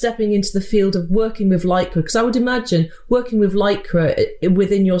stepping into the field of working with Lycra? Because I would imagine working with Lycra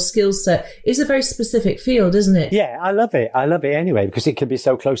within your skill set is a very specific field, isn't it? Yeah, I love it. I love it anyway, because it can be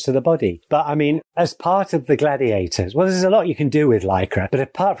so close to the body. But I mean, as part of the Gladiators, well, there's a lot you can do with Lycra, but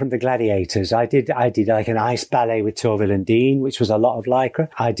apart from the Gladiators, I did like an ice ballet with Torvill and Dean, which was a lot of Lycra.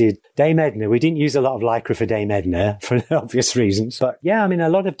 I did Dame Edna. We didn't use a lot of Lycra for Dame Edna for obvious reasons. But yeah, I mean, a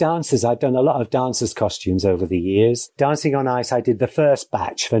lot of dancers. I've done a lot of dancers' costumes over the years. Dancing on Ice, I did the first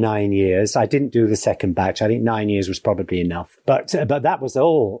batch for 9 years. I didn't do the second batch. I think 9 years was probably enough. But that was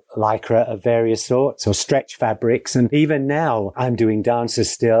all Lycra of various sorts, or stretch fabrics. And even now, I'm doing dancers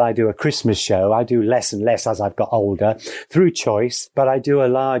still. I do a Christmas show. I do less and less as I've got older through choice. But I do a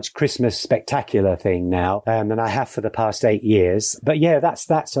large Christmas spectacular thing now, and I have for the past 8 years. But yeah,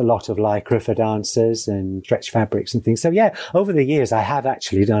 that's a lot of Lycra for dancers and stretch fabrics and things. So yeah, over the years, I have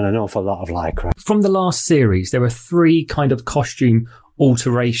actually done an awful lot of Lycra. From the last series, there were 3 kind of costume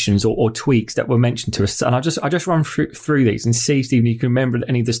alterations or tweaks that were mentioned to us, and I just run through these and see, Stephen, you can remember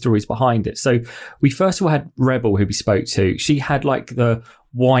any of the stories behind it. So we first of all had Rebel, who we spoke to. She had like the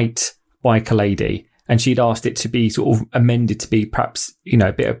white biker lady, and she'd asked it to be sort of amended to be perhaps, you know,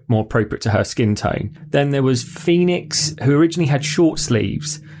 a bit more appropriate to her skin tone. Then there was Phoenix, who originally had short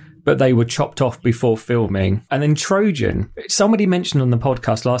sleeves. but they were chopped off before filming. And then Trojan, somebody mentioned on the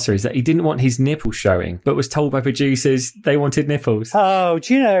podcast last series that he didn't want his nipples showing, but was told by producers they wanted nipples. Oh,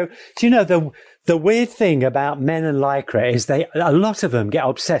 do you know the weird thing about Men in Lycra is a lot of them get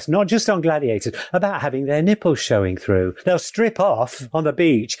obsessed, not just on Gladiators, about having their nipples showing through. They'll strip off on the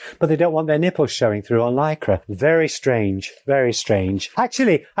beach, but they don't want their nipples showing through on Lycra. Very strange. Very strange.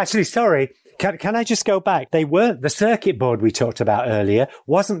 Actually, sorry. Can I just go back? They weren't the circuit board we talked about earlier.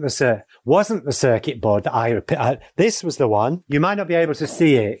 Wasn't the circuit board that this was the one. You might not be able to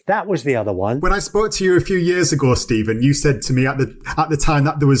see it. That was the other one. When I spoke to you a few years ago, Stephen, you said to me at the time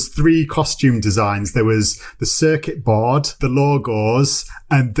that there was 3 costume designs. There was the circuit board, the logos,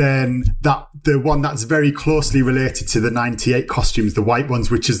 and then the one that's very closely related to the 98 costumes, the white ones,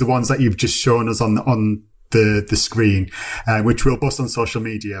 which is the ones that you've just shown us on the screen, which we'll post on social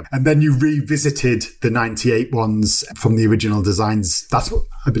media. And then you revisited the 98 ones from the original designs. That's what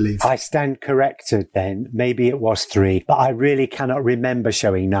I believe. I stand corrected then. Maybe it was 3, but I really cannot remember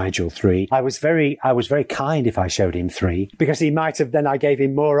showing Nigel 3. I was very kind if I showed him 3, because he might have, then I gave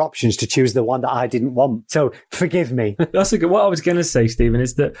him more options to choose the one that I didn't want. So forgive me. That's what I was going to say, Stephen,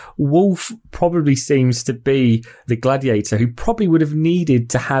 is that Wolf probably seems to be the Gladiator who probably would have needed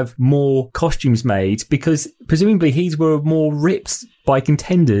to have more costumes made, because presumably he were more ripped by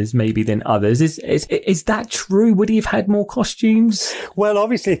contenders maybe than others. Is that true? Would he have had more costumes? Well,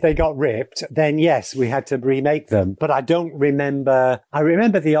 obviously if they got ripped, then yes, we had to remake them. But I don't remember. I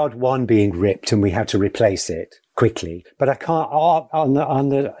remember the odd one being ripped and we had to replace it quickly. But I can't,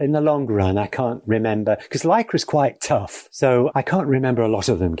 in the long run, I can't remember, because Lycra's quite tough. So I can't remember a lot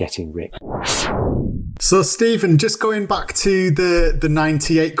of them getting ripped. So, Stephen, just going back to the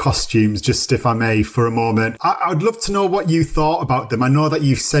 98 costumes, just if I may, for a moment, I'd love to know what you thought about them. I know that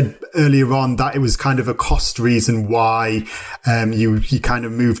you said earlier on that it was kind of a cost reason why you kind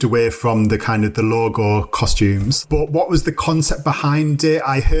of moved away from the logo costumes. But what was the concept behind it?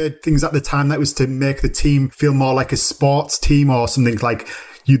 I heard things at the time that was to make the team feel more like a sports team or something like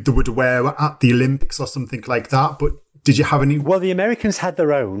they would wear at the Olympics or something like that. But did you have any? Well, the Americans had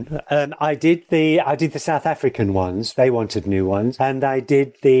their own. I did the South African ones. They wanted new ones. And I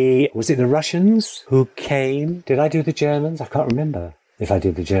did was it the Russians who came? Did I do the Germans? I can't remember if I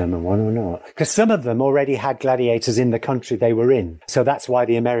did the German one or not. Because some of them already had gladiators in the country they were in. So that's why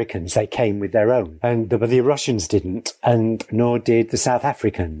the Americans, they came with their own. And the Russians didn't, and nor did the South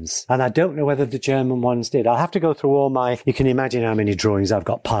Africans. And I don't know whether the German ones did. I'll have to go through all you can imagine how many drawings I've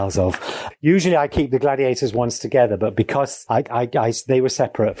got piles of. Usually I keep the gladiators ones together, but because they were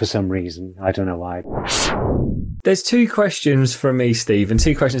separate for some reason. I don't know why. There's 2 questions from me, Steve, and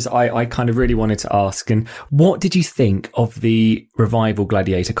 2 questions I kind of really wanted to ask. And what did you think of the revival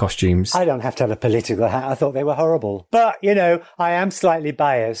gladiator costumes? I don't have to have a political hat. I thought they were horrible. But, I am slightly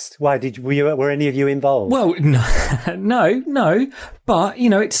biased. Why were any of you involved? Well, no. But,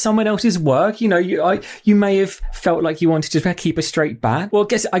 it's someone else's work. You may have felt like you wanted to keep a straight bat. Well,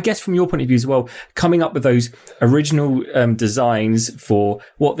 I guess from your point of view as well, coming up with those original designs for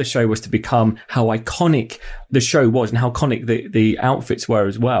what the show was to become, how iconic the show was and how iconic the outfits were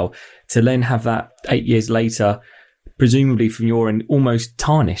as well, to then have that 8 years later, presumably from your end, almost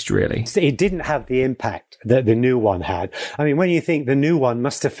tarnished, really. It didn't have the impact that the new one had. I mean, when you think the new one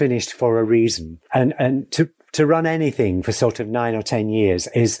must have finished for a reason, and to run anything for sort of 9 or 10 years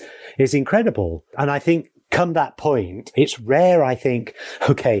is incredible. And I think come that point, it's rare, I think.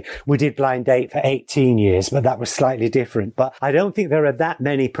 Okay, we did Blind Date for 18 years, but that was slightly different. But I don't think there are that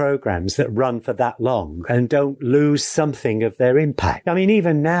many programs that run for that long and don't lose something of their impact. I mean,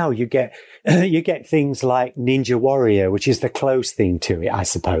 even now you get things like Ninja Warrior, which is the close thing to it, I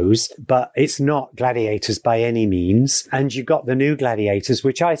suppose, but it's not Gladiators by any means. And you got the new Gladiators,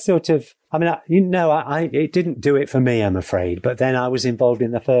 which I sort of, it didn't do it for me, I'm afraid. But then I was involved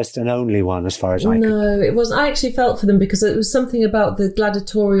in the first and only one, as far as I could. No, it wasn't. I actually felt for them because it was something about the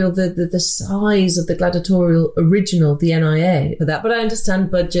gladiatorial, the size of the gladiatorial original, the NIA, for that. But I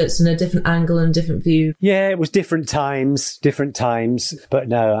understand budgets and a different angle and a different view. Yeah, it was different times. But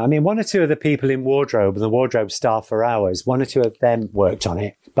no, I mean, 1 or 2 of the people in wardrobe, the wardrobe staff for hours, 1 or 2 of them worked on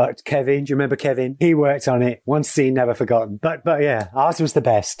it. But Kevin, do you remember Kevin? He worked on it. One scene never forgotten. But yeah, ours was the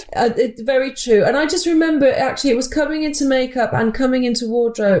best. very true. And I just remember, actually, it was coming into makeup and coming into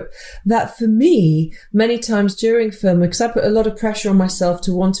wardrobe that for me, many times during filming, because I put a lot of pressure on myself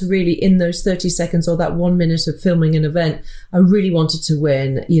to want to really, in those 30 seconds or that 1 minute of filming an event, I really wanted to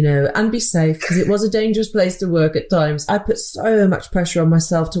win, you know, and be safe, because it was a dangerous place to work at times. I put so much pressure on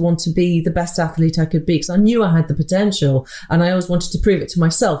myself to want to be the best athlete I could be, because I knew I had the potential, and I always wanted to prove it to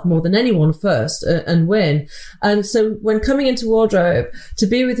myself more than anyone first and win. And so when coming into wardrobe, to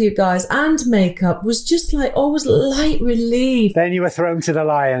be with you guys and makeup was just like always light relief. Then you were thrown to the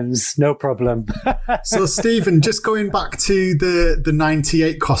lions, no problem. So Stephen, just going back to the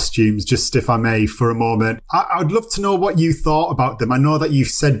 98 costumes, just if I may for a moment, I'd love to know what you thought about them. I know that you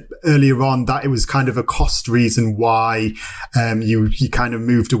said earlier on that it was kind of a cost reason why you kind of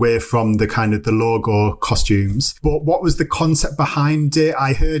moved away from the kind of the logo costumes, but what was the concept behind it?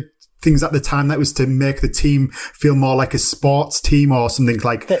 I heard things at the time that was to make the team feel more like a sports team or something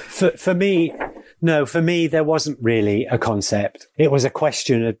like that. For me, there wasn't really a concept. It was a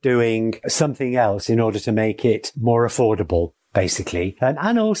question of doing something else in order to make it more affordable, basically.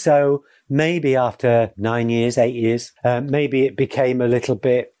 And also, maybe after 9 years, 8 years, maybe it became a little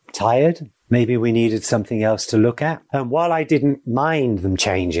bit tired. Maybe we needed something else to look at. And while I didn't mind them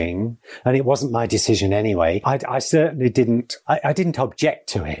changing, and it wasn't my decision anyway, I certainly didn't object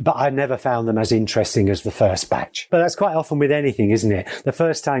to it, but I never found them as interesting as the first batch. But that's quite often with anything, isn't it? The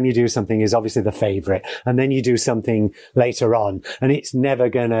first time you do something is obviously the favorite, and then you do something later on, and it's never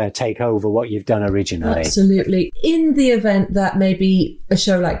going to take over what you've done originally. Absolutely. In the event that maybe a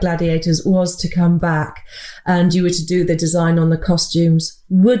show like Gladiators was to come back and you were to do the design on the costumes,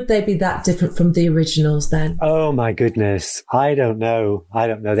 would they be that different from the originals then? Oh my goodness. I don't know.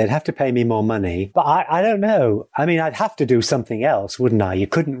 They'd have to pay me more money, but I don't know. I mean, I'd have to do something else, wouldn't I? You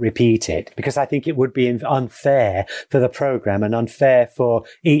couldn't repeat it, because I think it would be unfair for the program and unfair for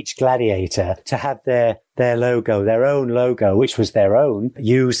each gladiator to have their logo, their own logo, which was their own,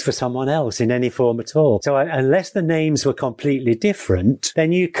 used for someone else in any form at all. So unless the names were completely different,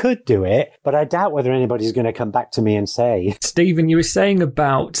 then you could do it, but I doubt whether anybody's going to come back to me and say. Stephen, you were saying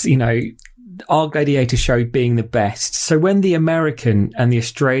about, you know, our Gladiator show being the best. So when the American and the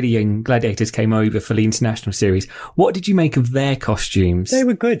Australian gladiators came over for the international series, what did you make of their costumes? They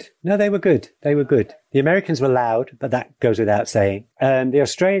were good. No, they were good. They were good. The Americans were loud, but that goes without saying. The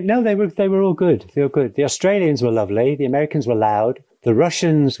Australian, no, they were all good. They were good. The Australians were lovely. The Americans were loud. The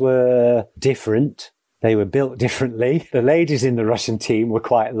Russians were different. They were built differently. The ladies in the Russian team were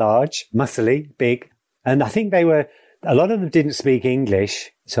quite large, muscly, big. And I think a lot of them didn't speak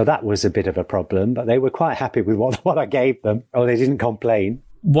English, so that was a bit of a problem, but they were quite happy with what I gave them. Oh, they didn't complain.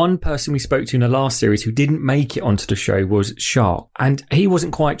 One person we spoke to in the last series who didn't make it onto the show was Shark, and he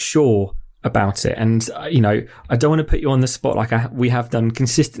wasn't quite sure about it. And, you know, I don't want to put you on the spot like we have done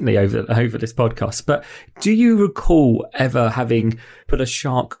consistently over this podcast, but do you recall ever having put a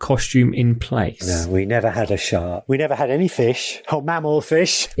shark costume in place? No, we never had a shark. We never had any fish or mammal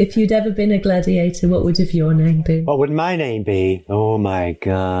fish. If you'd ever been a gladiator, what would have your name been? What would my name be? Oh my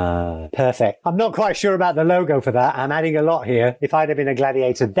God. Perfect. I'm not quite sure about the logo for that. I'm adding a lot here. If I'd have been a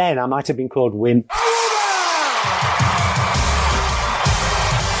gladiator then, I might have been called Wimp.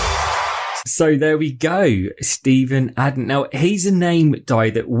 So there we go, Stephen Adden. Now, he's a name,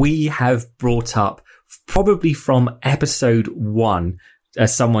 Di, that we have brought up probably from episode 1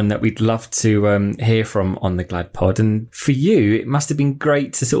 as someone that we'd love to hear from on the Glad Pod. And for you, it must have been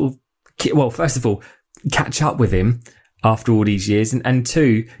great to sort of, well, first of all, catch up with him after all these years, and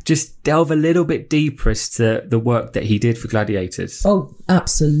two, just delve a little bit deeper as to the work that he did for Gladiators. Oh,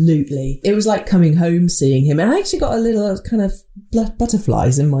 absolutely. It was like coming home seeing him. And I actually got a little kind of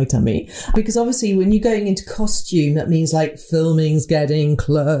butterflies in my tummy, because obviously when you're going into costume, that means like filming's getting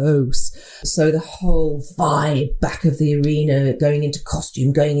close. So the whole vibe back of the arena, going into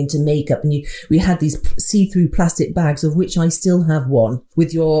costume, going into makeup, and we had these see-through plastic bags, of which I still have one,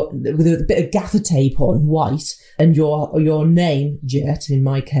 with a bit of gaffer tape on, white, and your name, Jet, in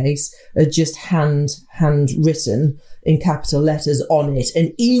my case, just handwritten in capital letters on it.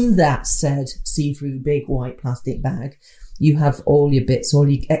 And in that said see-through big white plastic bag, you have all your bits, all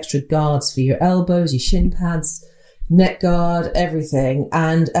your extra guards for your elbows, your shin pads, neck guard, everything,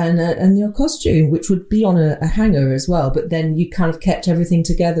 and your costume, which would be on a hanger as well. But then you kind of kept everything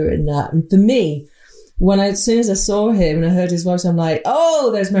together in that. And for me, as soon as I saw him and I heard his voice, I'm like,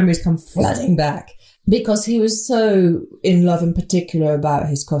 oh, those memories come flooding back. Because he was so in love in particular about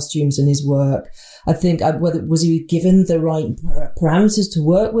his costumes and his work. I think was he given the right parameters to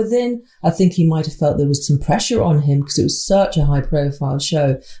work within? I think he might have felt there was some pressure on him because it was such a high profile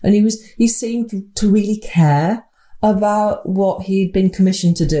show. And he seemed to really care about what he'd been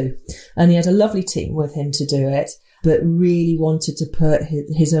commissioned to do. And he had a lovely team with him to do it, but really wanted to put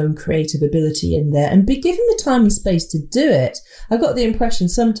his own creative ability in there and be given the time and space to do it. I got the impression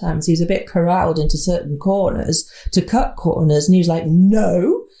sometimes he was a bit corralled into certain corners to cut corners, and he was like,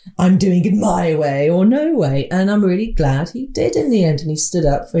 no, I'm doing it my way or no way. And I'm really glad he did in the end, and he stood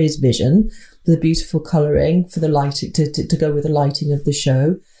up for his vision, for the beautiful colouring, for the lighting, to go with the lighting of the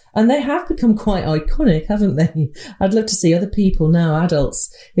show. And they have become quite iconic, haven't they? I'd love to see other people now, adults,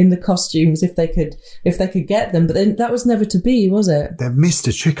 in the costumes if they could get them. But then that was never to be, was it? They've missed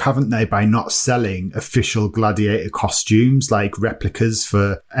a trick, haven't they, by not selling official Gladiator costumes, like replicas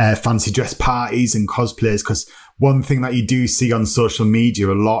for fancy dress parties and cosplays. Because one thing that you do see on social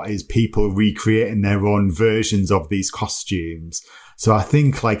media a lot is people recreating their own versions of these costumes. So I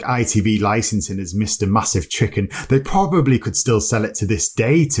think like ITV licensing has missed a massive trick, and they probably could still sell it to this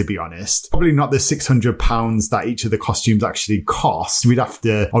day, to be honest. Probably not the £600 that each of the costumes actually cost. We'd have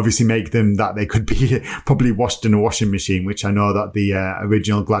to obviously make them that they could be probably washed in a washing machine, which I know that the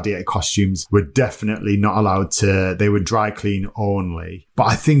original Gladiator costumes were definitely not allowed to. They were dry clean only. But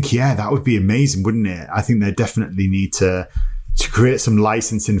I think, yeah, that would be amazing, wouldn't it? I think they definitely need to create some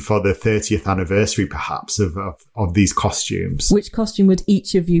licensing for the 30th anniversary, perhaps, of these costumes. Which costume would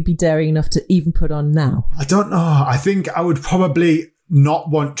each of you be daring enough to even put on now? I don't know. I think I would probably not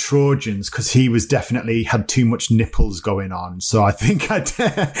want Trojans, because he was definitely had too much nipples going on. So I think I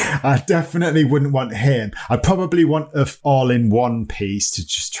definitely wouldn't want him. I'd probably want an all-in-one piece to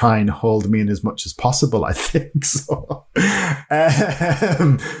just try and hold me in as much as possible, I think. So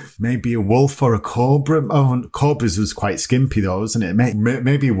maybe a wolf or a cobra. Oh, cobras was quite skimpy though, wasn't it?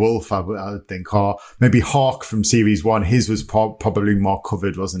 Maybe a wolf, I would think. Or maybe Hawk from Series 1. His was probably more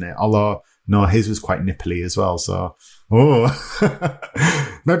covered, wasn't it? Although, no, his was quite nipply as well, so... Oh,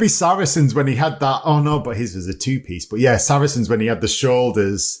 maybe Saracens when he had that. Oh no, but his was a two-piece. But yeah, Saracens when he had the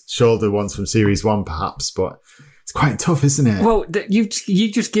shoulder ones from Series 1, perhaps. But it's quite tough, isn't it? Well, you've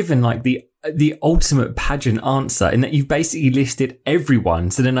just given like the ultimate pageant answer in that you've basically listed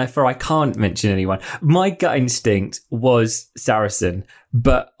everyone. So then I can't mention anyone. My gut instinct was Saracen,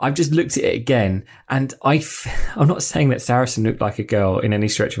 but I've just looked at it again, and I'm not saying that Saracen looked like a girl in any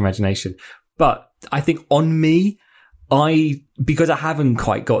stretch of imagination, but I think on me, because I haven't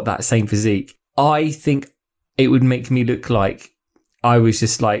quite got that same physique, I think it would make me look like I was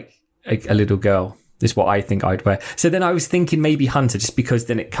just like a little girl. Is what I think I'd wear. So then I was thinking maybe Hunter, just because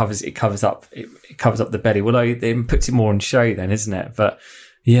then it covers up the belly. Although it puts it more on show then, isn't it? But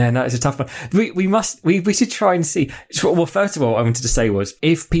yeah, no, it's a tough one. We should try and see. Well, first of all, I wanted to say was,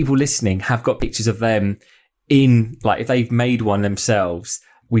 if people listening have got pictures of them in, like, if they've made one themselves,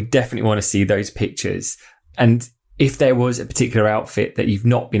 we definitely want to see those pictures. And if there was a particular outfit that you've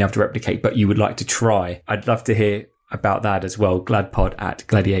not been able to replicate, but you would like to try, I'd love to hear about that as well.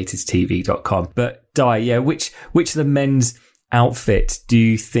 gladpod@gladiatorstv.com. But Di, yeah, which of the men's outfit do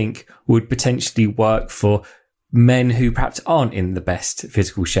you think would potentially work for men who perhaps aren't in the best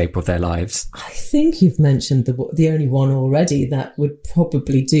physical shape of their lives? I think you've mentioned the only one already that would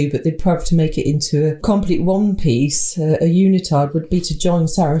probably do, but they'd probably have to make it into a complete one piece. A unitard would be to join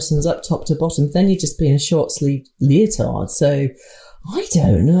Saracens up top to bottom. Then you'd just be in a short sleeve leotard. So I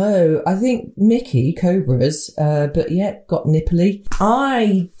don't know. I think Mickey, Cobras, but yeah, got nipply.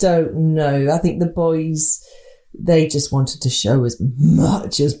 I don't know. I think the boys, they just wanted to show as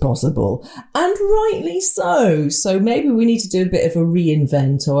much as possible. And rightly so. So maybe we need to do a bit of a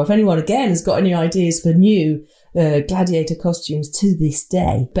reinvent, or if anyone, again, has got any ideas for new gladiator costumes to this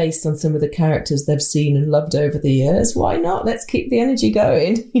day, based on some of the characters they've seen and loved over the years, why not? Let's keep the energy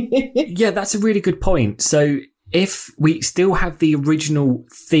going. Yeah, that's a really good point. So if we still have the original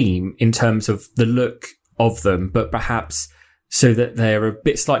theme in terms of the look of them, but perhaps so that they're a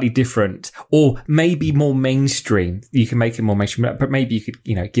bit slightly different, or maybe more mainstream. You can make it more mainstream, but maybe you could,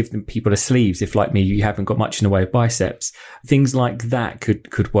 give them people the sleeves if, like me, you haven't got much in the way of biceps. Things like that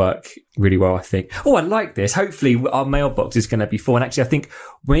could work really well, I think. Oh, I like this. Hopefully our mailbox is going to be full. And actually, I think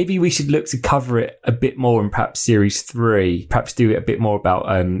maybe we should look to cover it a bit more in perhaps Series 3, perhaps do it a bit more about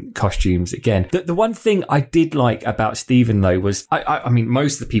costumes again. The one thing I did like about Stephen, though, was, I mean,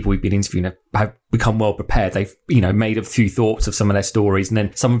 most of the people we've been interviewing have become well prepared. They've, made a few thoughts of some of their stories, and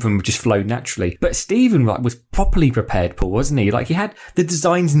then some of them would just flow naturally. But Stephen, was properly prepared, Paul, wasn't he? Like, he had the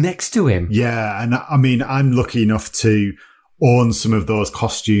designs next to him. Yeah, and I mean, I'm lucky enough to own some of those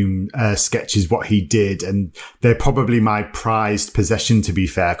costume sketches, what he did, and they're probably my prized possession, to be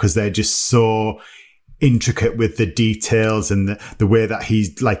fair, because they're just so intricate with the details and the way that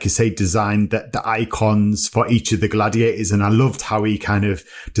he's, like you say, designed the icons for each of the gladiators. And I loved how he kind of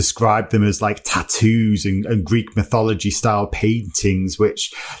described them as like tattoos and Greek mythology style paintings,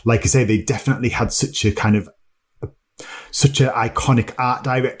 which, like I say, they definitely had such an iconic art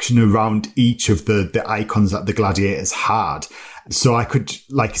direction around each of the icons that the gladiators had. So I could,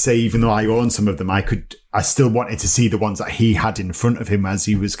 like I say, even though I own some of them, I still wanted to see the ones that he had in front of him as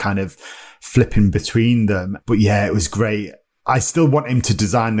he was kind of flipping between them. But yeah, it was great. I still want him to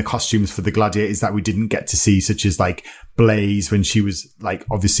design the costumes for the gladiators that we didn't get to see, such as like Blaze when she was like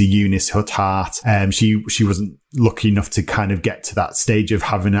obviously Eunice Huthart. She wasn't lucky enough to kind of get to that stage of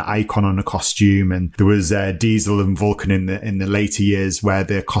having an icon on a costume. And there was Diesel and Vulcan in the later years where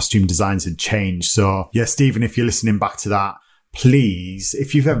their costume designs had changed. So yeah, Stephen, if you're listening back to that, please,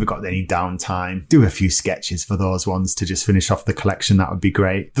 if you've ever got any downtime, do a few sketches for those ones to just finish off the collection. That would be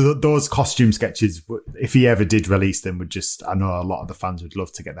great. Those costume sketches, if he ever did release them, I know a lot of the fans would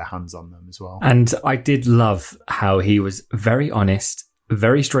love to get their hands on them as well. And I did love how he was very honest,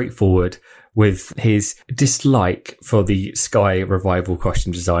 very straightforward with his dislike for the Sky Revival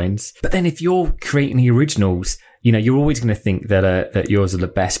costume designs. But then if you're creating the originals, you know, you're always going to think that yours are the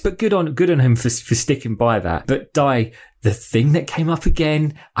best. But good on him for sticking by that. But Di, the thing that came up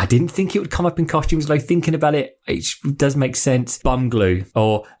again, I didn't think it would come up in costumes. Like thinking about it, it does make sense. Bum glue,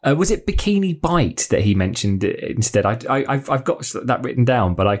 or was it bikini bite that he mentioned instead? I've got that written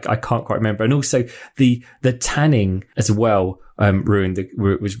down, but I can't quite remember. And also the tanning as well.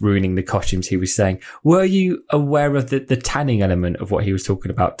 Was ruining the costumes, he was saying. Were you aware of the tanning element of what he was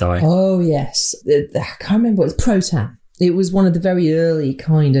talking about, Di? Oh, yes. I can't remember. It was Pro-Tan. It was one of the very early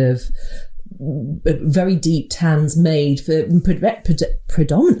kind of very deep tans made for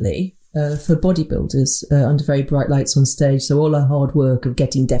predominantly for bodybuilders under very bright lights on stage. So all our hard work of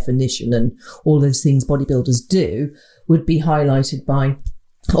getting definition and all those things bodybuilders do would be highlighted by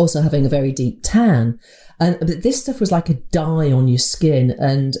also having a very deep tan. But this stuff was like a dye on your skin.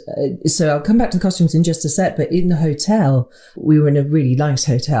 And so I'll come back to the costumes in just a sec. But in the hotel, we were in a really nice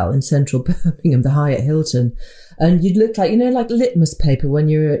hotel in central Birmingham, the Hyatt Hilton. And you'd look like, you know, like litmus paper when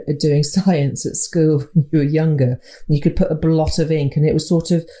you were doing science at school when you were younger. And you could put a blot of ink and it was sort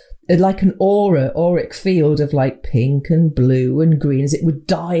of like an auric field of like pink and blue and green as it would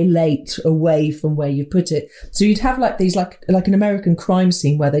dilate away from where you put it. So you'd have like these, like an American crime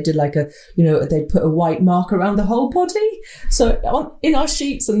scene where they did like they'd put a white mark around the whole body. So in our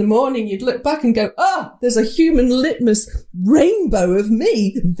sheets in the morning, you'd look back and go, there's a human litmus rainbow of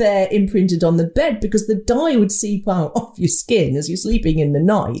me there imprinted on the bed, because the dye would seep out off your skin as you're sleeping in the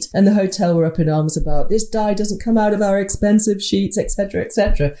night. And the hotel were up in arms about this dye doesn't come out of our expensive sheets, etc.,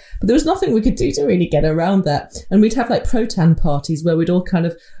 etc. But there was nothing we could do to really get around that. And we'd have like Pro-Tan parties where we'd all kind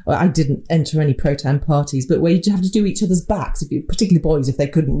of, I didn't enter any Pro-Tan parties, but where you'd have to do each other's backs, particularly boys, if they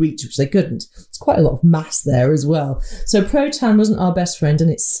couldn't reach, which they couldn't. It's quite a lot of mass there as well. So Pro-Tan wasn't our best friend, and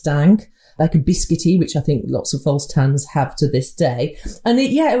it stank. Like a biscuity, which I think lots of false tans have to this day. And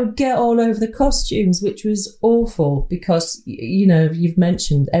it would get all over the costumes, which was awful because, you know, you've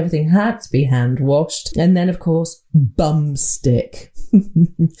mentioned everything had to be hand washed. And then, of course, bum stick.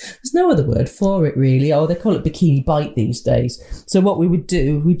 There's no other word for it, really. Oh, they call it bikini bite these days. So what we would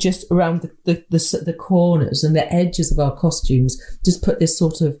do, we just around the corners and the edges of our costumes, just put this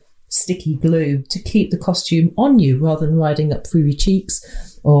sort of sticky glue to keep the costume on you rather than riding up through your cheeks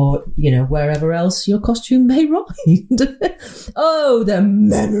or, you know, wherever else your costume may ride. Oh, the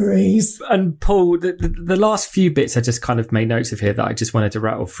memories. And Paul, the last few bits I just kind of made notes of here that I just wanted to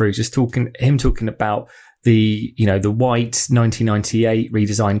rattle through, just talking about the white 1998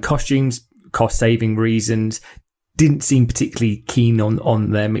 redesigned costumes, cost saving reasons. Didn't seem particularly keen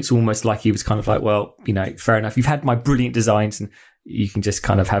on them. It's almost like he was kind of like, well, you know, fair enough. You've had my brilliant designs and you can just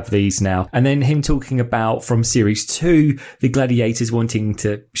kind of have these now. And then him talking about from series 2, the gladiators wanting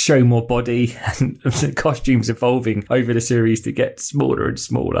to show more body and the costumes evolving over the series to get smaller and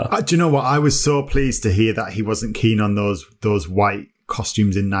smaller. Do you know what? I was so pleased to hear that he wasn't keen on those white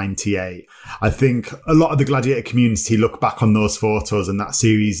costumes in 98. I think a lot of the gladiator community look back on those photos and that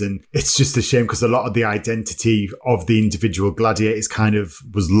series, and it's just a shame because a lot of the identity of the individual gladiators kind of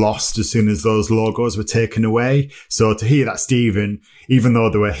was lost as soon as those logos were taken away. So to hear that Stephen, even though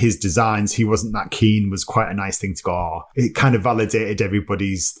they were his designs, he wasn't that keen, was quite a nice thing to go, oh, it kind of validated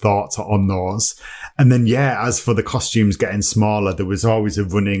everybody's thoughts on those. And then, yeah, as for the costumes getting smaller, there was always a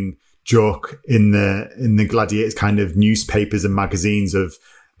running joke in the gladiators kind of newspapers and magazines of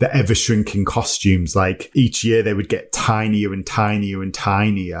the ever shrinking costumes. Like each year they would get tinier and tinier and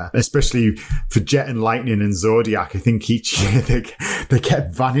tinier, especially for Jet and Lightning and Zodiac. I think each year they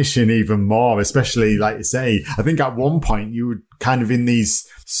kept vanishing even more, especially like you say, I think at one point you were kind of in these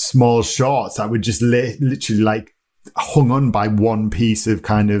small shorts that would just literally like hung on by one piece of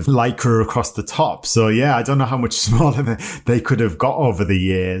kind of lycra across the top. So yeah, I don't know how much smaller they could have got over the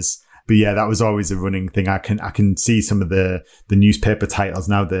years. But yeah, that was always a running thing. I can see some of the newspaper titles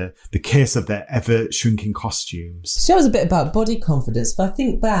now, the case of their ever shrinking costumes. Shows a bit about body confidence. If I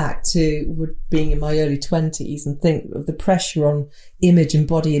think back to being in my early 20s and think of the pressure on image and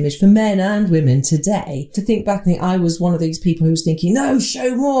body image for men and women today, to think back and think I was one of these people who was thinking, no,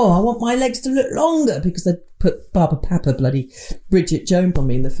 show more. I want my legs to look longer, because they'd put Barbara Papa, bloody Bridget Jones on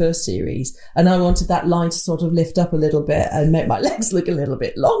me in the first series. And I wanted that line to sort of lift up a little bit and make my legs look a little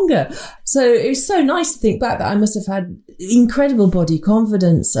bit longer. So it was so nice to think back that I must have had incredible body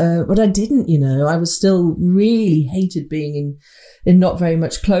confidence, but I didn't, I was still really hated being in not very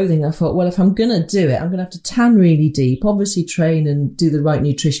much clothing. I thought, well, if I'm going to do it, I'm going to have to tan really deep, obviously train and do the right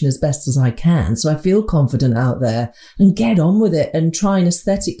nutrition as best as I can, so I feel confident out there, and get on with it and try and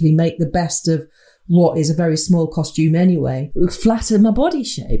aesthetically make the best of what is a very small costume anyway, flatter my body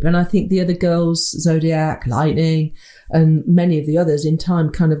shape. And I think the other girls, Zodiac, Lightning, and many of the others in time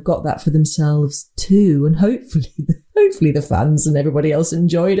kind of got that for themselves too. And hopefully the fans and everybody else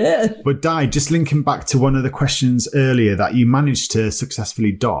enjoyed it. But Di, just linking back to one of the questions earlier that you managed to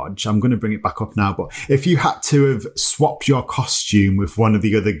successfully dodge, I'm going to bring it back up now. But if you had to have swapped your costume with one of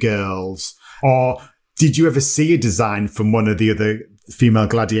the other girls, or did you ever see a design from one of the other female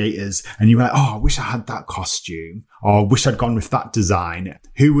gladiators and you were like, oh, I wish I had that costume, or wish I'd gone with that design,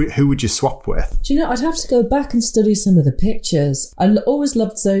 who would you swap with? Do you know, I'd have to go back and study some of the pictures. I always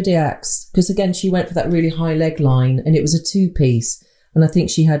loved Zodiac's, because again, she went for that really high leg line and it was a two-piece. And I think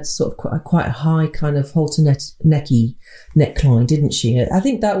she had sort of quite a high kind of halter necky neckline, didn't she? I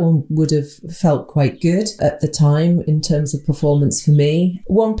think that one would have felt quite good at the time in terms of performance for me.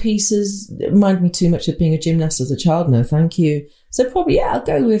 One pieces remind me too much of being a gymnast as a child. No, thank you. So probably, yeah, I'll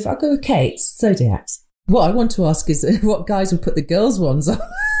go with Kate's, Zodiac's. What I want to ask is what guys would put the girls' ones on.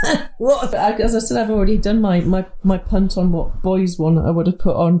 As I said, I've already done my punt on what boys' one I would have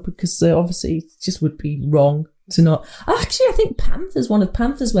put on, because obviously it just would be wrong to not. Actually, I think one of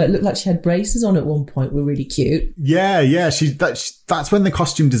Panther's where it looked like she had braces on at one point were really cute. Yeah. That's when the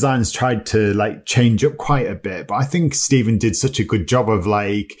costume designers tried to like change up quite a bit. But I think Stephen did such a good job of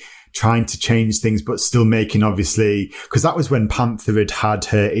like trying to change things, but still making, obviously, because that was when Panther had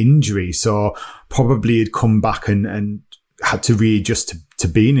her injury. So probably had come back and had to readjust to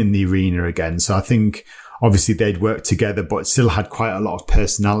being in the arena again. So I think obviously they'd worked together, but still had quite a lot of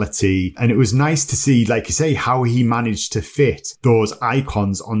personality. And it was nice to see, like you say, how he managed to fit those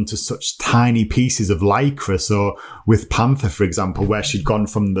icons onto such tiny pieces of lycra. So with Panther, for example, where she'd gone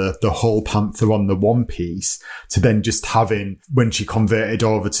from the whole Panther on the one piece to then just having, when she converted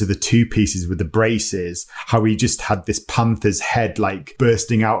over to the two pieces with the braces, how he just had this Panther's head like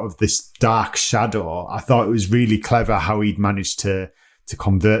bursting out of this dark shadow. I thought it was really clever how he'd managed to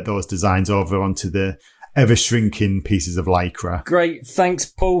convert those designs over onto the ever-shrinking pieces of lycra. Great. Thanks,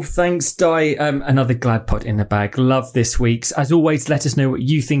 Paul. Thanks, Di. Another Glad Pod in the bag. Love this week's. As always, let us know what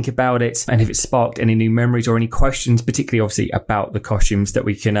you think about it and if it sparked any new memories or any questions, particularly, obviously, about the costumes that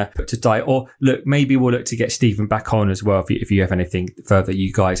we can put to Di. Or, look, maybe we'll look to get Stephen back on as well if you have anything further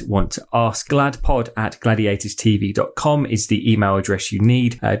you guys want to ask. gladpod@gladiatorstv.com is the email address you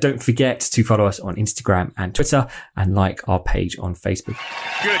need. Don't forget to follow us on Instagram and Twitter and like our page on Facebook.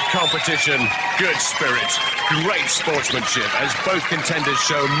 Good competition, good spirit. Great sportsmanship as both contenders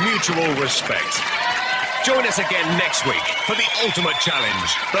show mutual respect. Join us again next week for the ultimate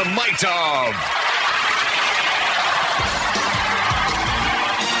challenge, the might of